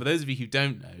 But for those of you who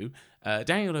don't know,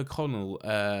 Daniel O'Connell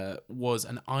was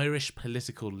an Irish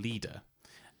political leader.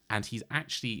 And he's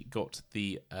actually got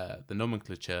the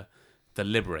nomenclature, the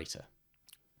Liberator.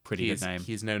 Pretty good name.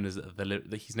 He's known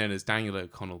as Daniel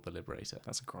O'Connell, the Liberator.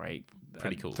 That's great.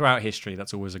 Pretty cool. Throughout history,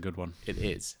 that's always a good one. It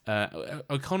is.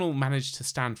 O'Connell managed to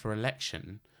stand for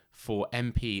election for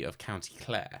MP of County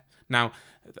Clare. Now,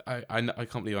 I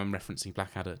can't believe I'm referencing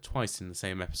Blackadder twice in the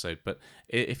same episode, but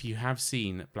if you have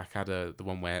seen Blackadder, the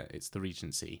one where it's the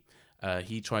Regency,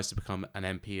 he tries to become an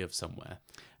MP of somewhere.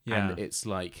 Yeah. And it's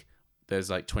like, there's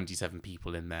like 27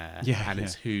 people in there,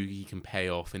 it's who he can pay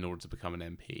off in order to become an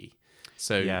MP.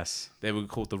 So they were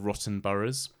called the Rotten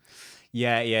Boroughs.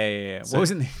 Yeah. So,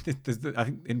 well, I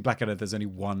think in Blackadder there's only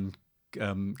one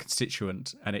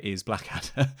constituent, and it is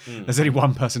Blackadder. There's only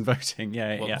one person voting.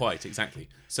 Quite exactly.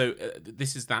 So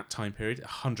this is that time period,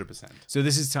 100%. So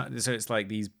this is so it's like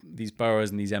these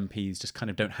boroughs and these MPs just kind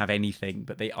of don't have anything,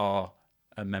 but they are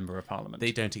a member of Parliament.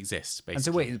 They don't exist, basically. And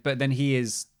so wait, but then he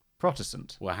is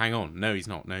Protestant. Well, hang on. No, he's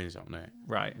not. No.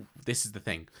 Right. This is the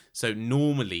thing. So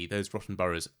normally those rotten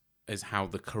boroughs is how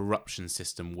the corruption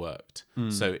system worked.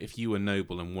 So if you were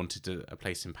noble and wanted a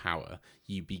place in power,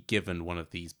 you'd be given one of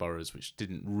these boroughs which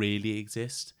didn't really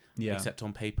exist, except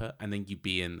on paper, and then you'd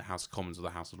be in the House of Commons or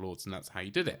the House of Lords, and that's how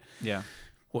you did it. Yeah.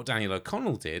 What Daniel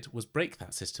O'Connell did was break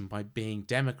that system by being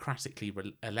democratically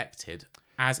elected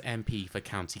as MP for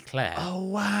County Clare. Oh,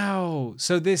 wow.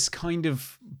 So this kind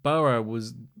of borough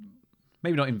was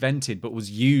maybe not invented, but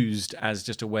was used as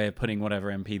just a way of putting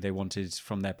whatever MP they wanted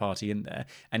from their party in there.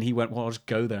 And he went, well, I'll just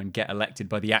go there and get elected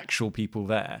by the actual people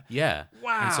there. Yeah.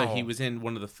 Wow. And so he was in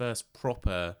one of the first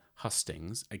proper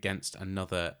hustings against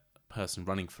another person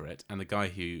running for it, and the guy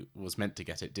who was meant to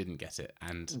get it didn't get it,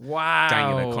 and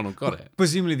Daniel O'Connell got it.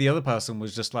 Presumably the other person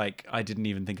was just like, I didn't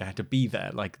even think I had to be there.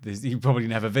 Like, he probably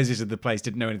never visited the place,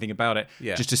 didn't know anything about it,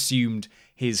 just assumed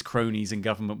his cronies in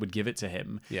government would give it to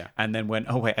him, and then went,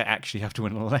 oh wait, I actually have to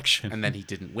win an election. And then he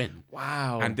didn't win.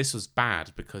 Wow. And this was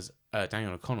bad because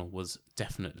Daniel O'Connell was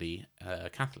definitely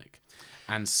Catholic.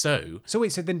 And so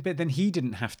wait, so then he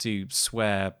didn't have to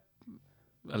swear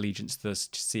allegiance to the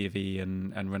C of E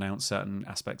and renounce certain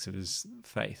aspects of his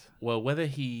faith? Well, whether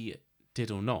he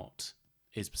did or not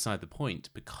is beside the point,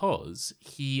 because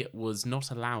he was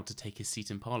not allowed to take his seat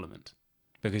in Parliament.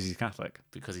 Because he's Catholic.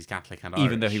 because he's Catholic and Irish.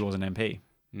 Even though he was an MP.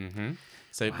 Mm-hmm.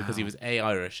 So because he was A,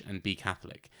 Irish, and B,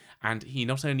 Catholic. And he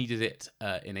not only did it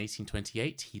in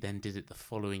 1828, he then did it the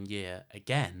following year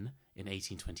again in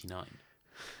 1829.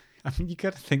 I mean, you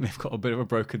got to think they've got a bit of a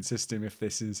broken system if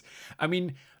this is... I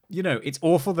mean, it's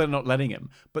awful they're not letting him.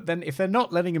 But then if they're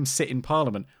not letting him sit in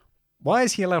Parliament, why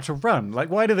is he allowed to run? Like,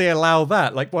 why do they allow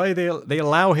that? Like, why do they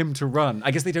allow him to run?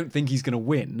 I guess they don't think he's going to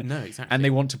win. No, exactly. And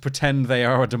they want to pretend they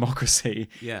are a democracy.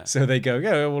 Yeah. So they go,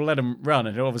 yeah, we'll let him run,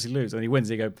 and he'll obviously lose. And he wins.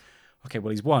 They go, okay,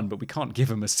 well, he's won, but we can't give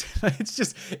him a...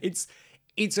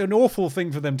 It's an awful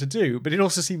thing for them to do, but it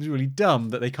also seems really dumb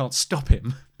that they can't stop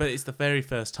him. But it's the very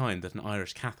first time that an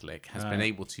Irish Catholic has been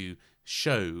able to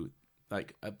show,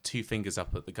 like, 2 fingers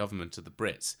up at the government of the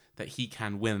Brits, that he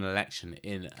can win an election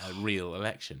in a real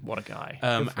election. What a guy.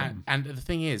 And the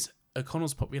thing is,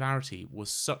 O'Connell's popularity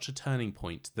was such a turning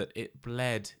point that it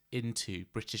bled into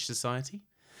British society.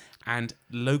 And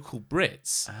local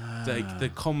Brits, the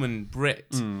common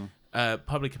Brit,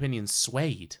 public opinion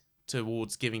swayed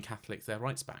towards giving Catholics their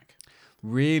rights back.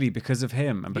 Really, because of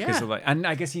him, and because Yeah. of and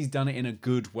I guess he's done it in a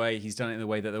good way. He's done it in the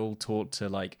way that they're all taught to,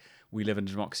 like, we live in a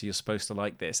democracy, you're supposed to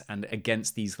like this, and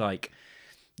against these, like,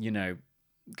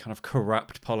 kind of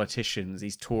corrupt politicians,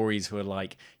 these Tories who are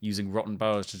like using rotten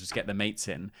boroughs to just get their mates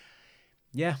in.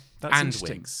 Yeah, that's And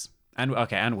interesting. Whigs.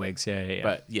 And Whigs, yeah.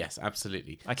 But yes,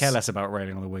 absolutely. I care less about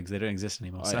railing on the Whigs; they don't exist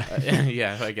anymore. So.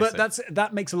 Yeah, I guess. But so.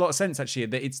 that makes a lot of sense, actually.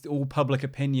 That it's all public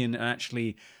opinion, and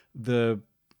actually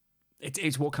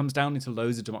it's what comes down into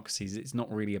loads of democracies. It's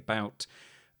not really about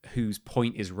whose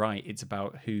point is right. It's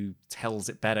about who tells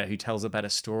it better, who tells a better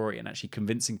story, and actually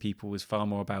convincing people is far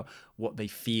more about what they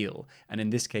feel. And in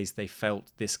this case, they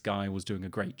felt this guy was doing a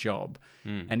great job.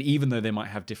 And even though they might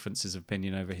have differences of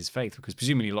opinion over his faith, because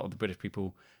presumably a lot of the British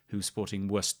people who were supporting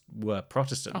were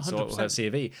Protestants or 100%. C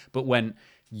of E, but when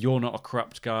you're not a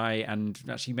corrupt guy, and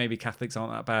actually maybe Catholics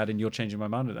aren't that bad, and you're changing my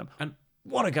mind with them. And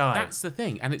what a guy. that's the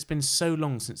thing. And it's been so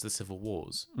long since the Civil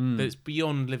Wars that it's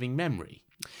beyond living memory.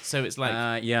 So it's like,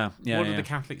 what did the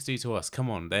Catholics do to us? Come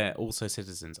on, they're also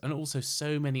citizens. And also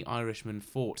so many Irishmen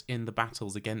fought in the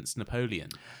battles against Napoleon.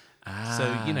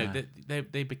 So,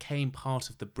 they became part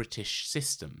of the British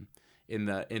system in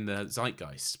the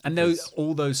zeitgeist. And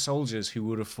all those soldiers who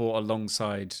would have fought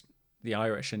alongside the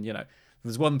Irish, and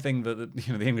there's one thing that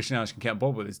the English and Irish can get on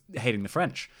board with is hating the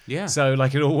French. Yeah. So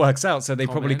like it all works out. So they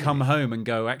Common probably enemy. come home and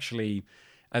go, actually,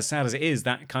 as sad as it is,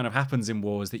 that kind of happens in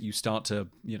wars, that you start to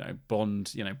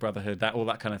bond, brotherhood, all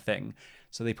that kind of thing.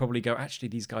 So they probably go, actually,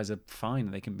 these guys are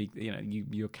fine. They can be,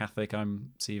 you're Catholic,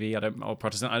 I'm CV, or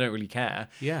Protestant, I don't really care.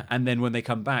 Yeah. And then when they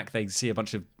come back, they see a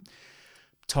bunch of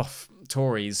tough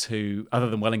Tories who, other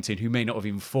than Wellington, who may not have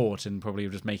even fought and probably are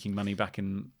just making money back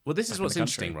in. Well, this is back in what's the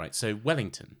country. interesting, right? So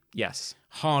Wellington, Yes.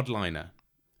 hardliner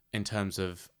in terms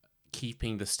of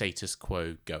keeping the status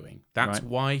quo going. That's Right.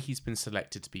 why he's been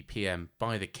selected to be PM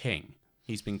by the King.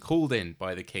 He's been called in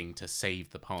by the King to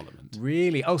save the Parliament.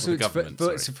 Really? Oh, so the it's government,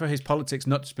 it's for his politics,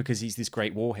 not just because he's this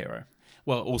great war hero.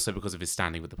 Well, also because of his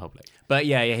standing with the public. But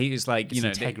yeah, he was like, It's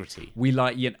integrity. We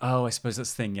like, I suppose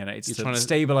that's the thing, it's You're to trying to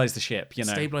stabilize the ship,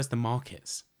 Stabilise the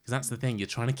markets. Because that's the thing. You're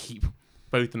trying to keep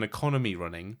both an economy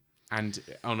running and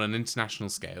on an international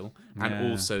scale, and Yeah.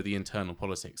 also the internal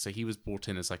politics. So he was brought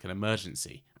in as like an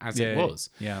emergency, as it Yeah, was.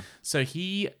 yeah. So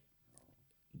he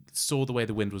saw the way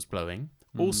the wind was blowing.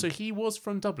 Also, he was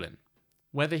from Dublin,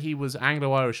 whether he was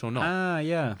Anglo-Irish or not. Ah,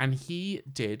 yeah. And he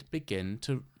did begin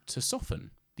to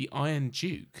soften. The Iron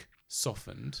Duke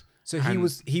softened. So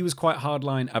and- he was quite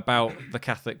hardline about the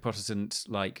Catholic Protestant,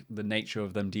 like the nature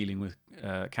of them dealing with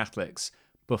Catholics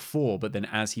before, but then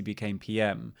as he became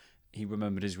PM, he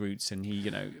remembered his roots, and he,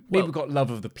 maybe got love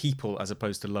of the people as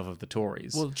opposed to love of the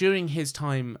Tories. Well, during his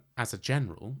time as a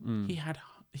general,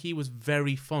 he was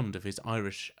very fond of his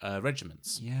Irish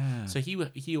regiments. yeah. So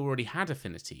he already had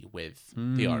affinity with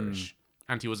the Irish,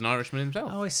 and he was an Irishman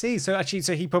himself. Oh, I see. So actually,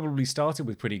 he probably started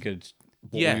with pretty good,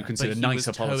 what we would consider but he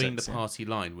nicer was towing politics. the party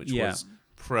line, which Yeah. was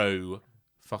pro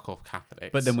fuck off Catholics.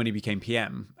 But then when he became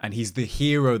PM, and he's the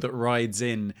hero that rides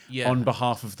in Yeah. on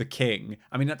behalf of the king.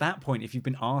 I mean, at that point, if you've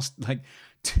been asked, like,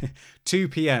 two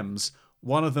PMs,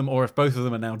 one of them, or if both of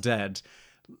them are now dead,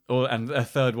 and a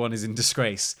third one is in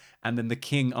disgrace, and then the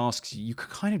king asks you, you can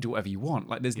kind of do whatever you want.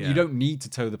 Like, you don't need to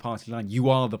toe the party line. You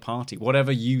are the party.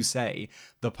 Whatever you say,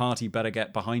 the party better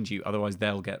get behind you, otherwise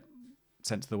they'll get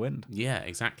sent to the wind. Yeah,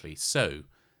 exactly. So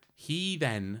he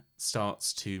then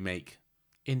starts to make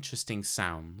interesting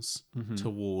sounds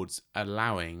towards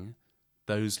allowing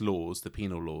those laws, the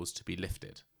penal laws, to be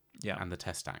lifted. Yeah. And the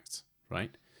Test Acts,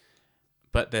 right?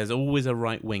 But there's always a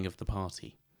right wing of the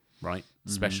party. right?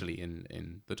 Especially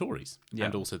in the Tories Yeah.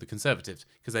 and also the Conservatives,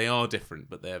 because they are different,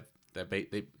 but the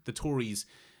Tories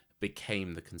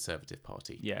became the Conservative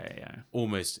Party. Yeah.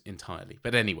 Almost entirely.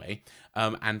 But anyway,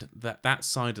 and that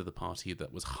side of the party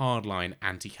that was hardline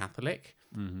anti-Catholic,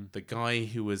 the guy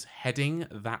who was heading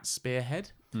that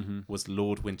spearhead was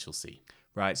Lord Winchelsea.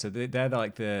 Right, so they're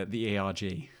like the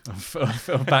ERG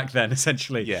of back then,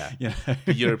 essentially. Yeah. You know?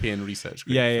 The European Research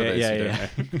Group, Yeah, for those who yeah.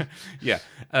 don't know.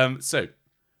 Yeah. So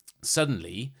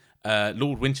suddenly,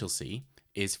 Lord Winchelsea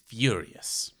is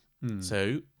furious.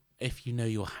 So if you know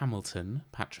your Hamilton,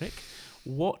 Patrick,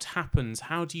 what happens?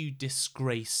 How do you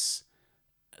disgrace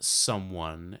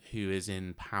someone who is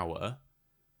in power,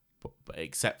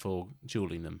 except for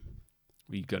dueling them?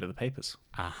 You go to the papers.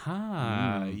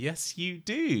 Aha! Yes, you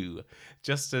do.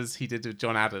 Just as he did with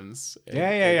John Adams.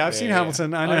 Yeah. I've seen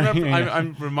Hamilton. I know.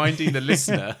 I'm reminding the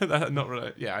listener. I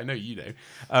know you know.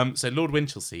 So Lord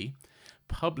Winchelsea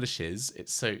publishes.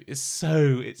 It's so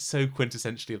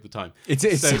quintessentially of the time.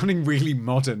 It's sounding really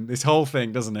modern. This whole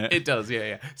thing, doesn't it? It does.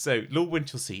 Yeah. So Lord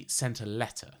Winchelsea sent a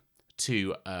letter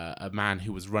to a man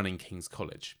who was running King's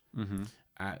College,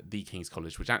 the King's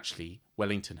College, which actually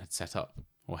Wellington had set up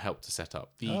or helped to set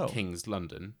up. The King's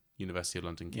London, University of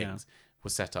London King's,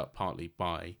 was set up partly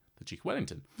by the Duke of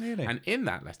Wellington. Really? And in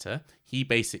that letter, he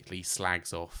basically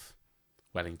slags off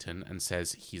Wellington and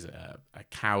says he's a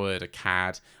coward, a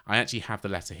cad. I actually have the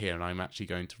letter here and I'm actually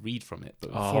going to read from it.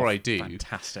 But before I do,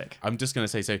 fantastic. I'm just going to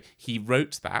say, so he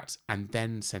wrote that and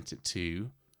then sent it to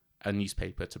a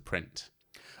newspaper to print.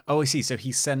 Oh, I see. So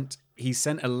he sent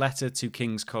a letter to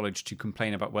King's College to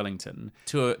complain about Wellington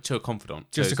to a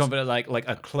confidant, just a confidant, like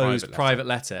a closed private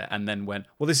letter, and then went,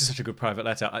 well, this is such a good private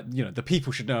letter. The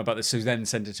people should know about this. So then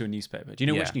sent it to a newspaper. Do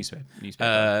you know which newspaper?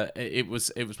 It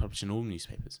was published in all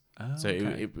newspapers. Oh, so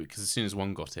okay. because as soon as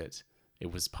one got it,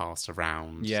 it was passed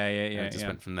around. Yeah. It just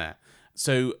went from there.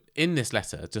 So in this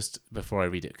letter, just before I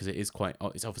read it, because it's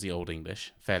obviously Old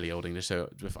English, fairly Old English, so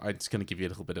I'm just going to give you a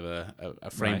little bit of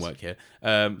a framework here.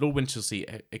 Lord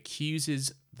Winchelsea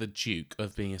accuses the Duke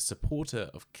of being a supporter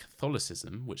of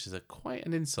Catholicism, which is quite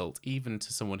an insult even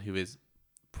to someone who is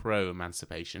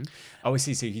pro-emancipation. Oh, I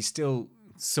see. So he's still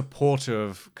supporter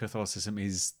of Catholicism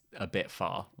is a bit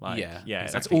far. Yeah,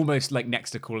 That's exactly. almost like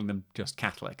next to calling them just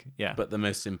Catholic. Yeah. But the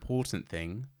most important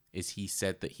thing is he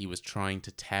said that he was trying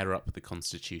to tear up the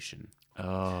Constitution.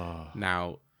 Oh.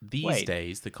 Now, these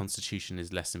days, the Constitution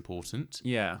is less important.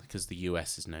 Yeah. Because the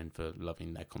US is known for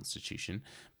loving their Constitution.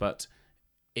 But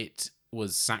it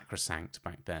was sacrosanct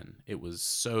back then. It was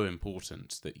so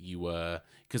important that you were...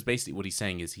 Because basically what he's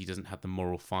saying is he doesn't have the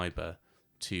moral fibre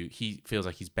to... He feels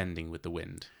like he's bending with the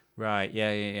wind. Right,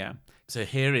 yeah. So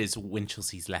here is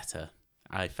Winchelsea's letter.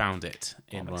 I found it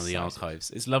in one of the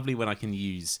archives. It's lovely when I can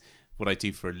use what I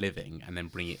do for a living and then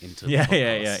bring it into the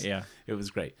podcast. Yeah. It was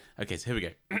great. Okay, so here we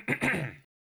go.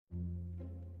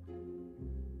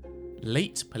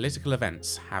 Late political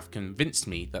events have convinced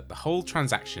me that the whole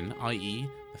transaction, i.e.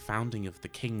 the founding of the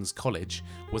King's College,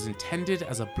 was intended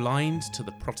as a blind to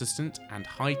the Protestant and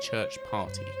High Church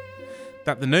party.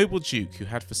 That the noble Duke, who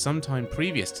had for some time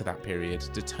previous to that period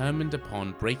determined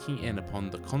upon breaking in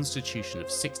upon the Constitution of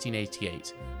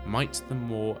 1688, might the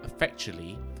more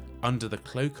effectually, under the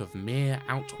cloak of mere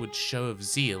outward show of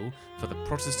zeal for the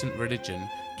Protestant religion,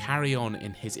 carry on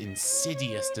in his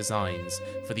insidious designs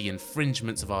for the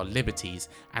infringements of our liberties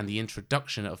and the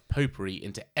introduction of popery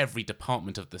into every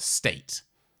department of the state.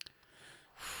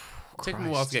 It took him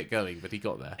a while to get going, but he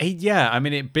got there. Yeah, I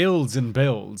mean, it builds and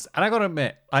builds. And I got to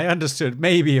admit, I understood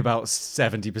maybe about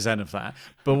 70% of that.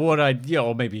 But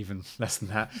or maybe even less than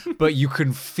that. But you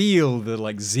can feel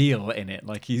the, zeal in it.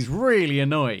 Like, he's really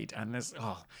annoyed. And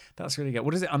that's really good.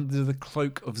 What is it? Under the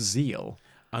cloak of zeal?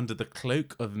 Under the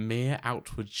cloak of mere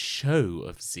outward show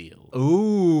of zeal.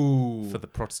 Ooh. For the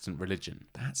Protestant religion.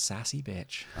 That sassy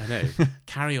bitch. I know.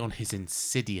 Carry on his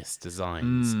insidious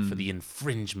designs for the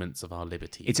infringements of our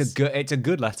liberties. It's a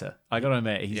good letter. I gotta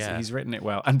admit, he's written it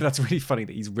well. And that's really funny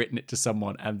that he's written it to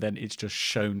someone and then it's just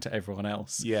shown to everyone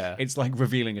else. Yeah. It's like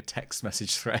revealing a text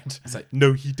message thread. It's like,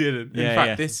 no, he didn't. In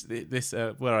fact, this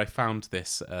where I found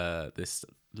this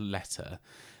letter,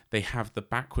 they have the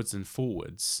backwards and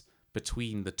forwards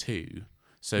between the two.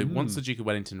 So once the Duke of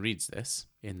Wellington reads this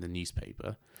in the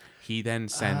newspaper, He then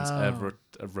sends a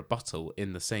rebuttal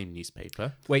in the same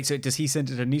newspaper. Wait, so does he send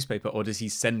it to a newspaper, or does he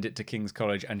send it to King's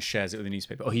College and shares it with the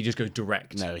newspaper? Or he just goes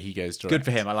direct? No, he goes direct. Good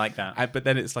for him. I like that. But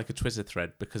then it's like a Twitter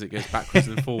thread because it goes backwards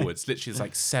and forwards. Literally, it's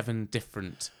like 7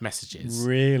 different messages.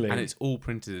 Really? And it's all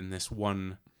printed in this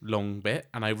one long bit.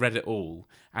 And I read it all.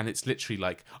 And it's literally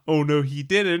like, oh, no, he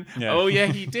didn't. Yeah. Oh, yeah,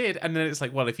 he did. And then it's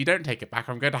like, well, if you don't take it back,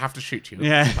 I'm going to have to shoot you.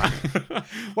 Yeah.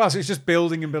 Wow, so it's just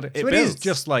building and building. So it is builds.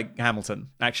 just like Hamilton,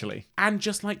 actually. And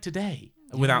just like today,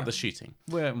 without the shooting.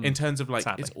 Well, in terms of like,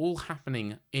 sadly. it's all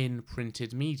happening in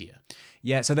printed media.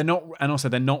 Yeah, so they're not, and also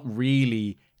they're not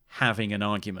really having an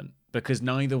argument because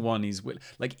neither one is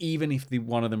like, even if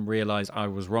one of them realize I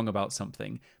was wrong about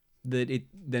something,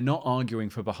 they're not arguing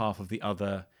for behalf of the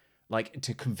other, like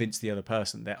to convince the other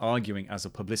person. They're arguing as a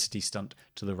publicity stunt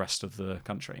to the rest of the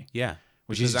country. Yeah.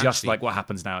 Which is Because just actually, like what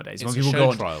happens nowadays. it's When a people show go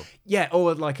on, trial. yeah,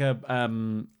 or like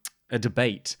a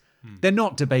debate. They're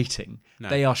not debating. No.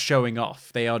 They are showing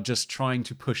off. They are just trying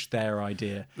to push their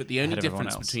idea. But the only ahead of everyone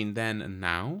difference else. between then and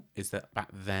now is that back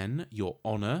then your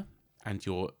honor and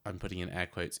your, I'm putting in air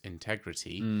quotes,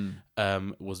 integrity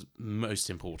was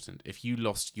most important. If you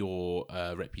lost your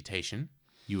reputation,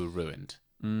 you were ruined.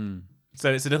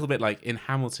 So it's a little bit like in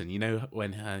Hamilton, you know,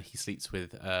 when he sleeps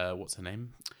with, what's her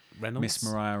name? Reynolds? Miss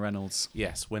Mariah Reynolds.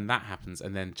 Yes, when that happens,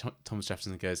 and then Thomas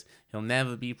Jefferson goes, he'll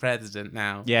never be president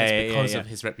now. Yeah, it's yeah, because yeah. of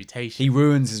his reputation. He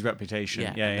ruins his reputation.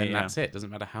 Yeah, and then that's it. Doesn't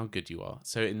matter how good you are.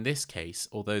 So in this case,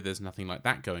 although there's nothing like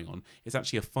that going on, it's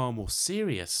actually a far more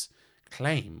serious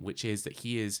claim, which is that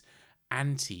he is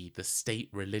anti the state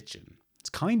religion. It's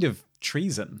kind of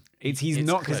treason. It's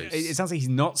not, because close. it sounds like he's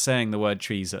not saying the word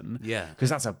treason. Yeah. Because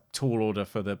that's a tall order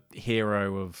for the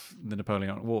hero of the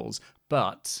Napoleonic Wars.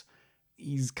 But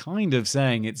he's kind of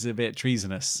saying it's a bit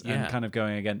treasonous and kind of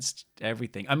going against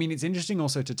everything. I mean, it's interesting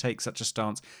also to take such a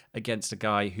stance against a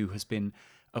guy who has been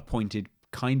appointed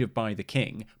kind of by the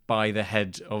king, by the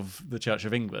head of the Church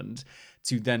of England,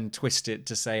 to then twist it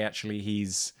to say actually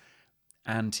he's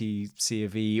anti-C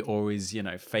of E or is,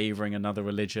 favouring another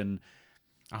religion.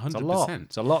 100%.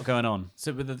 It's a lot going on.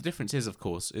 So, but the difference is, of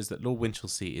course, is that Lord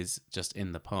Winchelsea is just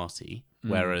in the party,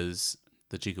 whereas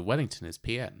the Duke of Wellington is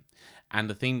PM. And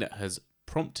the thing that has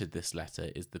prompted this letter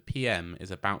is the PM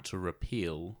is about to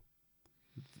repeal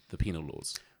the penal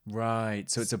laws.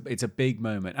 Right. So it's a big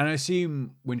moment. And I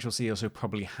assume Winchelsea also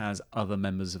probably has other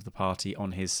members of the party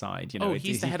on his side.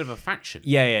 He's the head of a faction.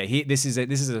 Yeah. This is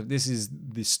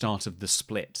the start of the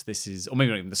split. This is, or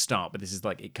maybe not even the start, but this is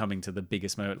like it coming to the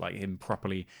biggest moment, like him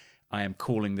properly. I am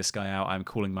calling this guy out. I'm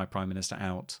calling my prime minister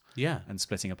out. Yeah. And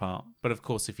splitting apart. But of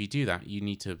course, if you do that, you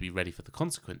need to be ready for the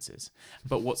consequences.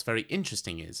 But what's very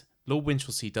interesting is Lord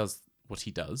Winchelsea does what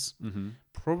he does,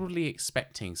 probably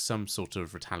expecting some sort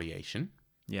of retaliation.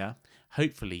 Yeah.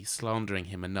 Hopefully slandering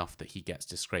him enough that he gets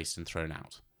disgraced and thrown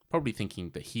out. Probably thinking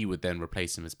that he would then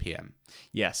replace him as PM.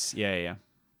 Yes. Yeah.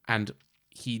 And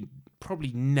he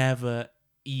probably never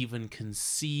even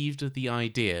conceived of the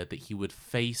idea that he would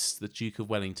face the Duke of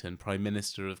Wellington, Prime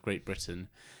Minister of Great Britain,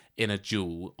 in a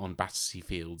duel on Battersea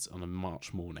Fields on a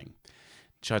March morning.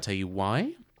 Shall I tell you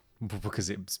why? Because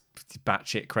it's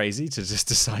batshit crazy to just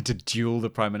decide to duel the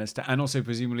prime minister, and also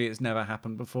presumably it's never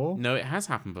happened before. No, it has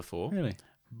happened before. Really?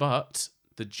 But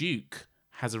the Duke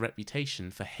has a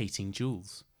reputation for hating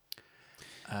duels.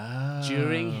 Oh.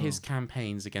 During his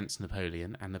campaigns against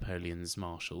Napoleon and Napoleon's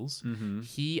marshals,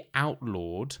 he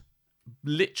outlawed,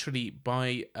 literally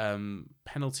by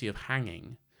penalty of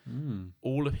hanging,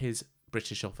 all of his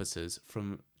British officers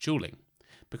from dueling.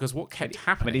 Because what kept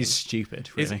happening... But he's stupid,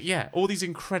 really. All these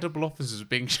incredible officers are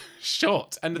being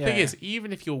shot. And the thing is,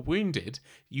 even if you're wounded,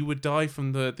 you would die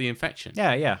from the infection.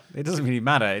 Yeah. It doesn't really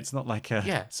matter. It's not like a...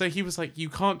 Yeah, so he was like, you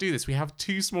can't do this. We have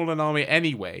too small an army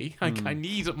anyway. Like, I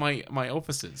need my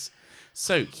officers.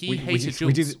 So he hated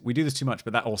duels. We do this too much,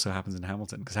 but that also happens in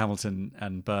Hamilton, because Hamilton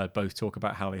and Byrd both talk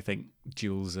about how they think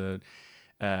duels are...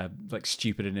 like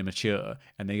stupid and immature,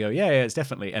 and they go, yeah, it's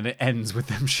definitely, and it ends with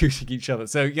them shooting each other.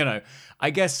 So I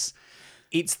guess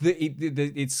it's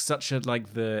it's such a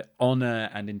like the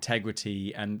honor and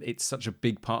integrity, and it's such a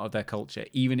big part of their culture.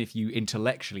 Even if you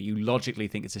intellectually, you logically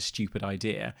think it's a stupid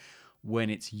idea, when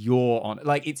it's your honor,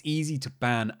 like it's easy to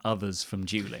ban others from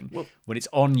dueling. When it's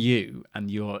on you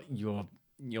and your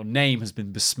name has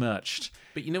been besmirched.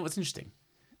 But you know what's interesting?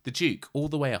 The Duke, all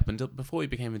the way up until before he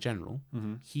became a general,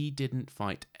 he didn't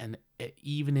fight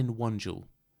even in one duel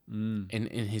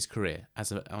in his career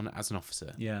as an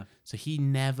officer. Yeah. So he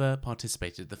never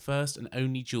participated. The first and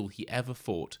only duel he ever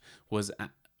fought was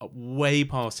way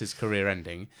past his career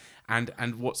ending.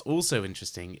 And what's also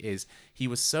interesting is he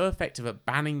was so effective at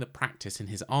banning the practice in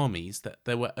his armies that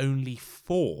there were only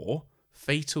 4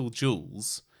 fatal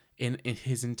duels in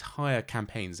his entire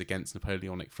campaigns against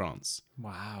Napoleonic France.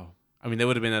 Wow. I mean, there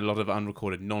would have been a lot of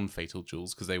unrecorded non-fatal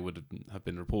duels because they would have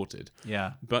been reported.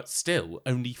 Yeah. But still,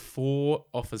 only 4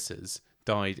 officers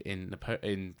died in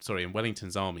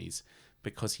Wellington's armies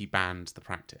because he banned the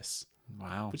practice.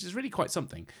 Wow. Which is really quite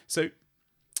something. So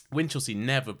Winchelsea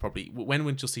when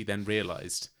Winchelsea then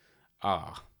realised,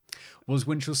 Was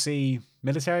Winchelsea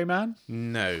military man?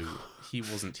 no, he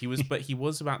wasn't. But he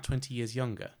was about 20 years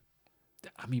younger.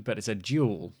 I mean, but it's a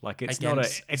duel. Like, it's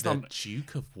Against it's the not.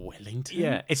 Duke of Wellington.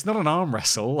 Yeah, it's not an arm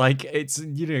wrestle. Like, it's,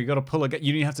 you got to pull a gun.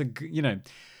 You have to,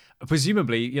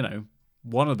 presumably,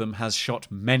 one of them has shot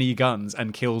many guns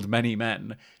and killed many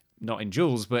men, not in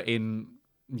duels, but in,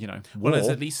 war. Well, has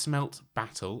at least smelt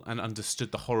battle and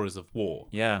understood the horrors of war.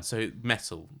 Yeah. So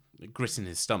metal, grit in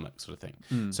his stomach, sort of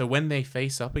thing. So when they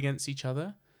face up against each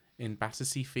other in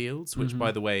Battersea Fields, which,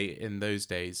 by the way, in those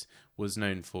days was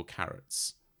known for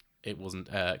carrots. It wasn't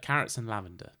carrots and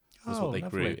lavender was what they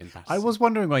grew in Battersea. I was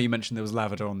wondering why you mentioned there was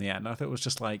lavender on the end. I thought it was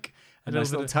just like a nice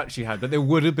little bit touch you had, but there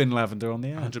would have been lavender on the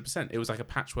end. 100%. It was like a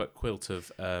patchwork quilt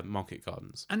of market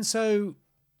gardens. And so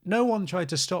no one tried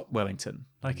to stop Wellington.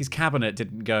 Like, his cabinet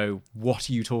didn't go, what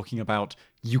are you talking about?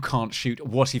 You can't shoot.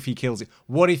 What if he kills you?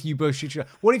 What if you both shoot you?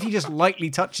 What if he just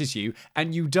lightly touches you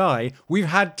and you die? We've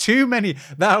had too many.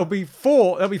 That'll be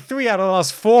 4. That'll be 3 out of the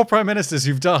last 4 prime ministers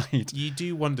who've died. You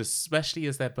do wonder, especially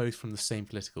as they're both from the same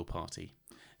political party,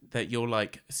 that you're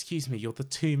like, excuse me, you're the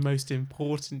 2 most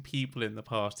important people in the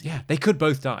party. Yeah, they could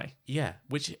both die. Yeah,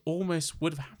 which almost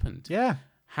would have happened. Yeah.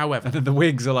 However, And then the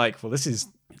Whigs are like, well, this is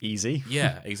easy.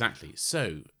 yeah, exactly.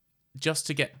 So, just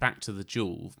to get back to the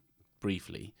duel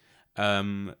briefly,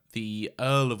 the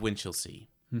Earl of Winchelsea,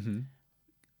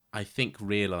 I think,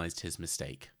 realised his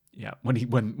mistake. Yeah,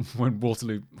 when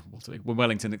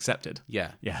Wellington accepted.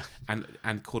 Yeah, Yeah.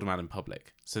 and called him out in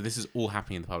public. So this is all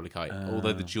happening in the public eye.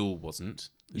 Although the duel wasn't,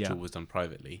 the duel was done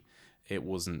privately. It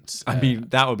wasn't. I mean,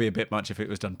 that would be a bit much if it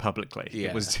was done publicly.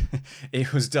 Yeah.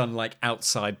 It was done like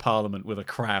outside Parliament with a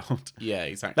crowd. Yeah,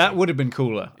 exactly. That would have been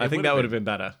cooler. I think that would have been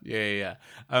better. Yeah.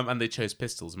 And they chose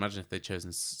pistols. Imagine if they'd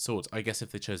chosen swords. I guess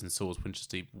if they'd chosen swords,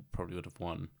 Winchelsea probably would have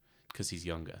won because he's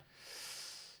younger.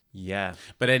 Yeah.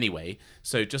 But anyway,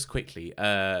 so just quickly,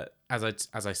 as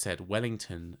I said,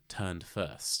 Wellington turned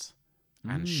first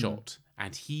and shot,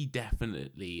 and he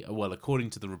definitely, well, according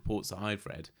to the reports that I've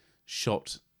read,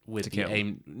 shot with the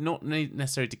aim, not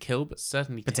necessarily to kill, but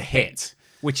certainly to hit.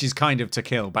 Which is kind of to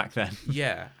kill back then.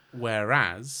 Yeah.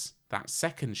 Whereas that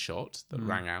second shot that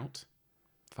rang out,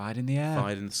 Fired in the air.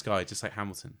 fired in the sky, just like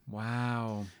Hamilton,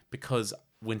 Wow. because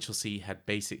Winchelsea had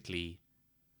basically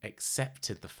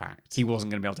accepted the fact He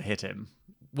wasn't going to be able to hit him.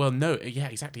 Well, no, yeah,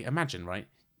 exactly. Imagine, right?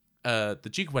 The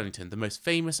Duke of Wellington, the most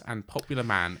famous and popular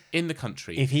man in the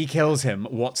country. If he kills him,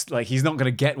 he's not going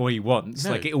to get what he wants. No.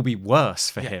 Like, it'll be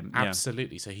worse for him. Yeah.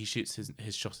 Absolutely. So he shoots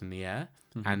his shot in the air,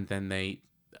 and then they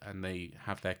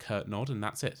have their curt nod, and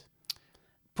that's it.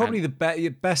 Probably the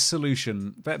best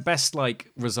solution, best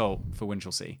like result for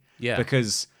Winchelsea. Yeah.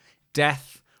 Because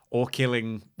death or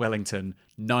killing Wellington,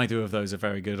 neither of those are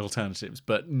very good alternatives.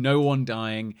 But no one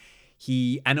dying.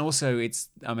 And also I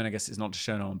guess it's not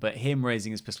shown on, but him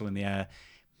raising his pistol in the air,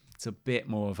 it's a bit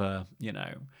more of a,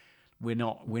 we're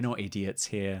not idiots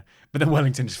here. But then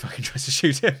Wellington just fucking tries to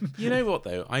shoot him. You know what,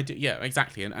 though? I do, yeah,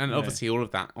 exactly. And obviously all of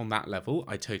that on that level,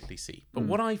 I totally see. But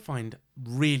what I find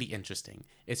really interesting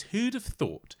is who'd have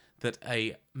thought that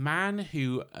a man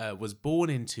who was born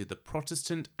into the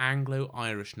Protestant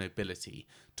Anglo-Irish nobility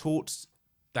taught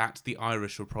that the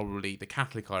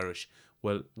Catholic Irish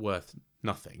were worth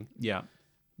nothing. Yeah.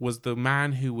 Was the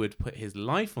man who would put his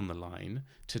life on the line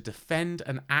to defend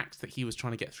an act that he was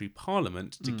trying to get through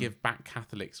Parliament to give back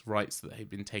Catholics rights that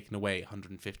had been taken away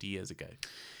 150 years ago.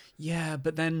 Yeah,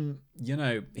 but then,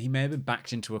 he may have been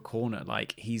backed into a corner.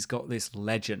 Like, he's got this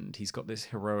legend. He's got this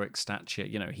heroic stature.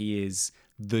 He is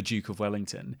the Duke of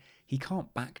Wellington. He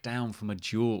can't back down from a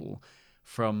duel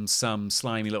from some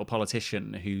slimy little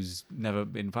politician who's never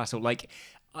been vassal. Like,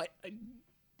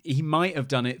 he might have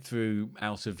done it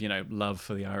out of, love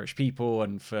for the Irish people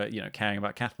and for, caring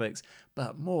about Catholics.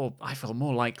 But I feel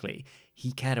more likely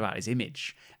he cared about his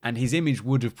image. And his image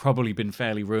would have probably been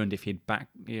fairly ruined if he'd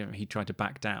tried to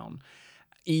back down.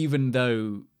 Even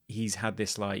though he's had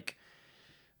this,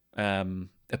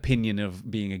 opinion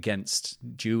of being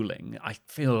against dueling, I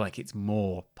feel like it's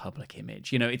more public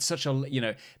image. It's such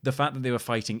a, the fact that they were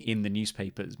fighting in the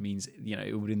newspapers means,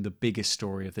 it would have been the biggest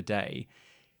story of the day.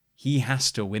 He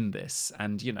has to win this,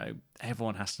 and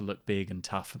everyone has to look big and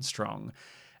tough and strong.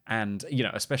 And,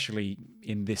 especially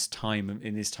in this time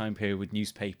period with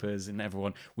newspapers and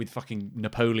everyone, with fucking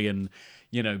Napoleon,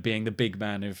 being the big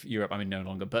man of Europe. I mean, no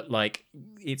longer, but like,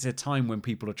 it's a time when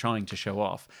people are trying to show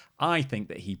off. I think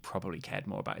that he probably cared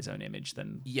more about his own image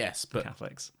than Yes, the but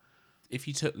Catholics. if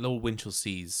you took Lord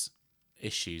Winchelsea's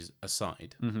issues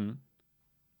aside, Mm-hmm.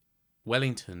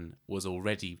 Wellington was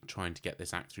already trying to get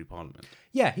this act through Parliament.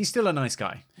 Yeah, he's still a nice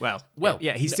guy. Well,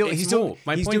 yeah, he's it's still more.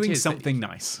 My he's point doing is that- something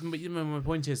nice. My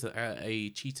point is that a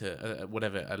cheetah,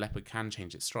 a leopard can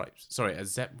change its stripes. Sorry, a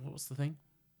zep. What's the thing?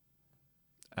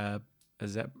 A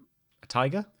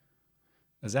tiger,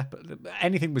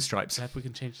 anything with stripes. A leopard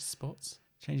can change its spots.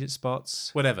 Change its spots.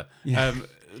 Whatever. Yeah.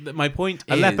 My point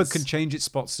A is leopard can change its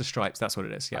spots to stripes. That's what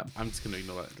it is. Yeah. I'm just going to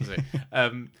ignore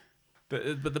that.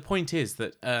 But the point is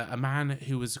that a man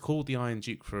who was called the Iron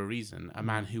Duke for a reason, a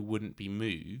man who wouldn't be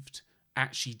moved,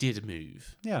 actually did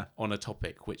move on a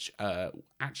topic which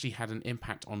actually had an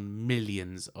impact on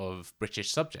millions of British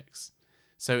subjects.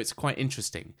 So it's quite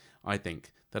interesting, I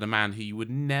think, that a man who you would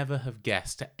never have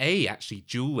guessed to A, actually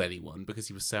duel anyone because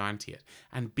he was so anti it,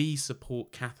 and B,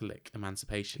 support Catholic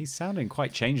emancipation. He's sounding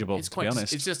quite changeable, to be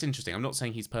honest. It's just interesting. I'm not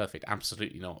saying he's perfect,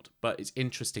 absolutely not. But it's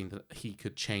interesting that he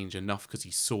could change enough because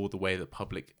he saw the way that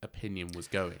public opinion was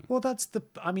going. Well,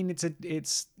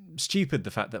 it's stupid,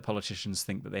 the fact that politicians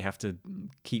think that they have to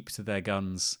keep to their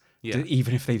guns,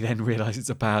 even if they then realise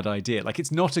it's a bad idea. Like,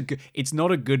 it's not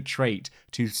a good trait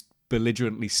to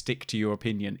belligerently stick to your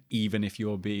opinion even if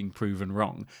you're being proven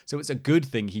wrong. So it's a good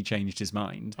thing he changed his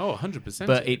mind. Oh, 100%.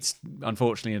 But it's,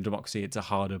 unfortunately, in democracy, it's a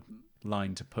harder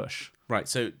line to push. Right,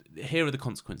 so here are the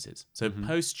consequences. So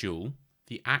post-duel,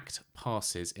 the act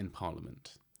passes in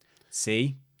Parliament.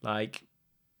 See? Like,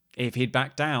 if he'd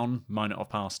backed down, might not have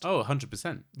passed. Oh,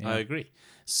 100%. Yeah. I agree.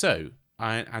 So,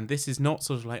 and this is not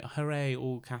sort of like, hooray,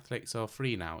 all Catholics are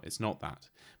free now. It's not that.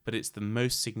 But it's the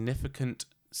most significant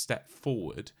step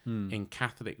forward in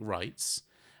Catholic rights,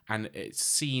 and it's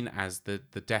seen as the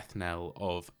death knell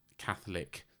of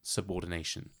Catholic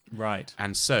subordination. Right.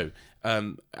 And so,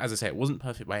 as I say, it wasn't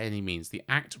perfect by any means. The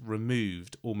Act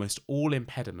removed almost all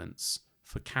impediments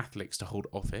for Catholics to hold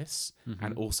office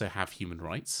and also have human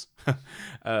rights.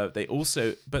 But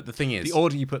the thing is, the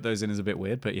order you put those in is a bit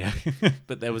weird, but yeah.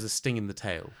 But there was a sting in the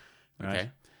tail. Okay. Right.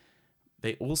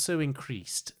 They also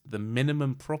increased the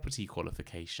minimum property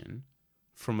qualification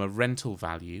from a rental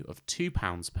value of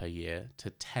 £2 per year to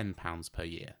 £10 per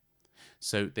year.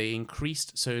 So they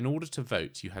increased. So in order to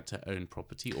vote, you had to own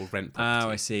property or rent property. Oh,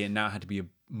 I see. And now it had to be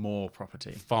more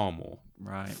property. Far more.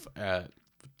 Right.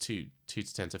 2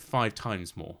 to 10, so 5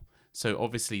 times more. So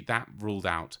obviously that ruled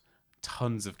out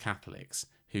tons of Catholics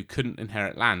who couldn't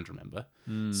inherit land, remember?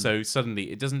 So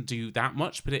suddenly it doesn't do that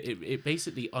much, but it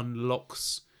basically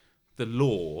unlocks the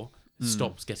law,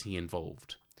 stops getting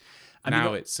involved.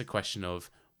 Now it's a question of,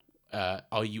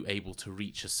 are you able to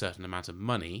reach a certain amount of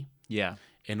money? Yeah.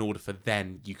 In order for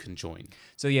then you can join.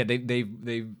 So yeah,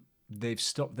 they've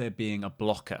stopped there being a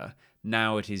blocker.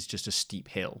 Now it is just a steep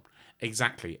hill.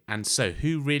 Exactly. And so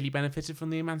who really benefited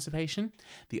from the emancipation?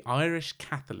 The Irish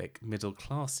Catholic middle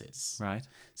classes. Right.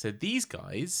 So these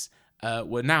guys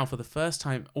were now, for the first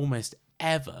time almost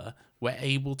ever, were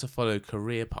able to follow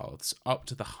career paths up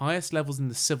to the highest levels in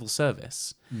the civil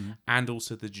service and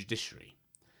also the judiciary.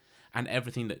 And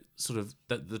everything that sort of,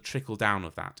 the trickle down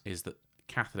of that is that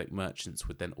Catholic merchants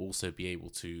would then also be able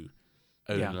to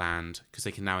own land because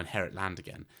they can now inherit land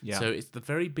again. Yeah. So it's the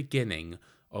very beginning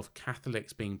of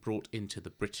Catholics being brought into the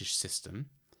British system,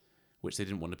 which they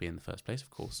didn't want to be in the first place, of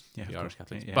course, the Irish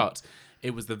Catholics. Yeah. But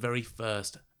it was the very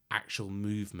first actual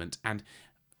movement. And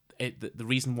the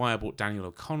reason why I brought Daniel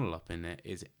O'Connell up in it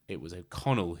is it was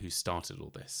O'Connell who started all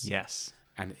this. Yes.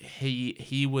 And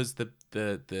he was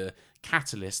the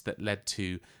catalyst that led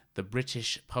to the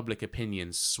British public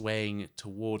opinion swaying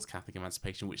towards Catholic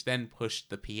emancipation, which then pushed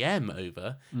the PM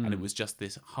over, and it was just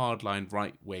this hardline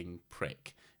right-wing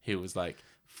prick who was like,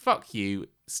 fuck you,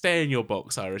 stay in your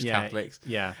box, Irish Catholics.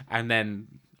 Yeah. And then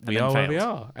we are where we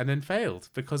are, and then failed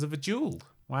because of a duel.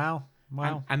 Wow.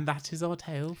 And that is our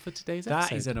tale for today's episode.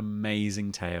 That is an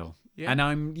amazing tale. Yeah. And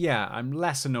I'm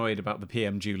less annoyed about the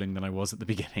PM dueling than I was at the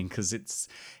beginning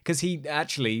because he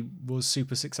actually was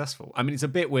super successful. I mean, it's a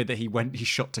bit weird that he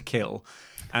shot to kill,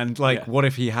 and what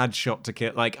if he had shot to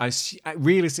kill? Like,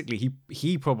 realistically,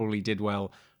 he probably did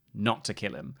well not to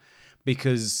kill him,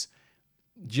 because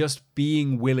just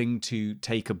being willing to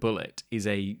take a bullet is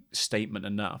a statement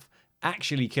enough.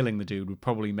 Actually killing the dude would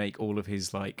probably make all of his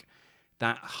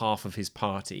that half of his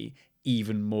party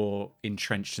even more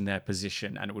entrenched in their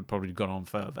position, and it would probably have gone on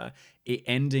further. It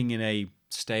ending in a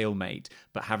stalemate,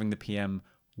 but having the PM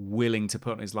willing to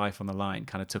put his life on the line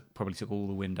kind of probably took all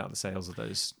the wind out of the sails of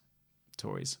those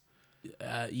Tories.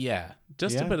 Yeah.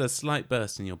 Just to put a slight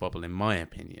burst in your bubble, in my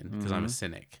opinion, because I'm a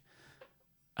cynic.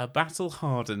 A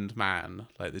battle-hardened man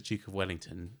like the Duke of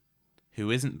Wellington, who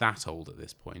isn't that old at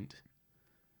this point,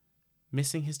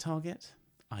 missing his target?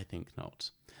 I think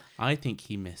not. I think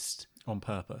he missed On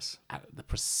purpose. at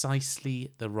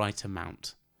precisely the right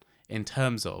amount. In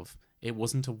terms of, it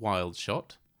wasn't a wild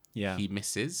shot. Yeah. He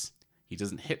misses. He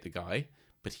doesn't hit the guy,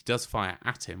 but he does fire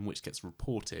at him, which gets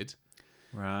reported.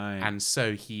 Right. And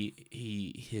so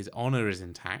his honour is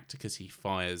intact because he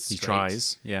fires he straight.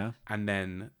 tries, yeah. And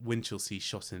then Winchelsea's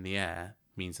shot in the air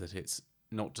means that it's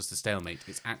not just a stalemate,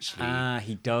 it's actually...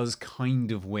 he does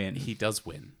kind of win. He does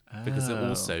win. Because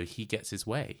also he gets his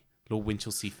way. Lord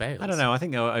Winchelsea fails. I don't know. I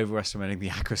think they were overestimating the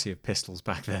accuracy of pistols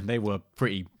back then. They were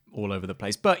pretty all over the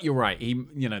place. But you're right.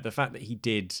 The fact that he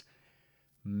did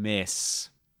miss...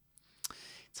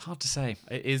 It's hard to say.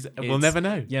 It is. We'll never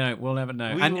know. We'll never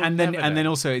know. We And will then never and then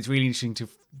know. also it's really interesting to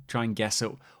try and guess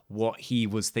at what he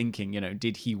was thinking.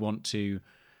 Did he want to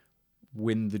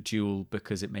win the duel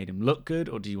because it made him look good,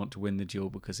 or do you want to win the duel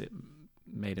because it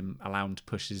made him allow him to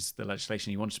push the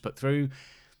legislation he wanted to put through?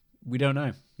 We don't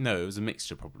know. No, it was a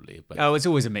mixture probably. But it's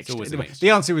always a mixture. The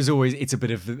answer is always it's a bit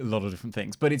of a lot of different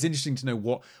things. But it's interesting to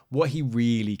know what he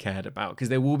really cared about, because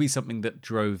there will be something that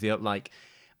drove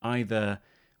either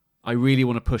I really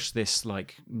want to push this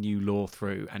new law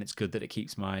through, and it's good that it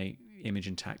keeps my image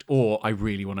intact, or I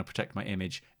really want to protect my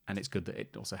image, and it's good that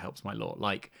it also helps my law.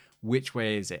 Which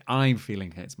way is it? I'm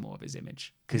feeling it's more of his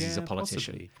image because he's a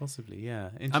politician. Possibly, yeah.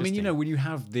 I mean, when you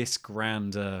have this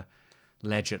grander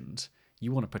legend,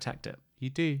 you want to protect it. You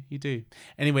do.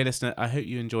 Anyway, listener, I hope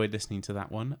you enjoyed listening to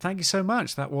that one. Thank you so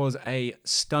much. That was a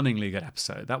stunningly good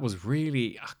episode. That was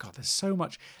really, there's so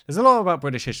much. There's a lot about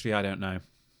British history I don't know.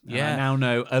 Yeah. I now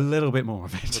know a little bit more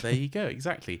of it. Well, there you go.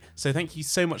 Exactly. So thank you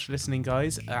so much for listening,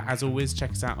 guys. As always, check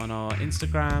us out on our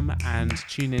Instagram and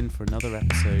tune in for another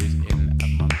episode in a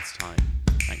month's time.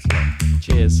 Thanks a lot.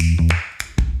 Cheers.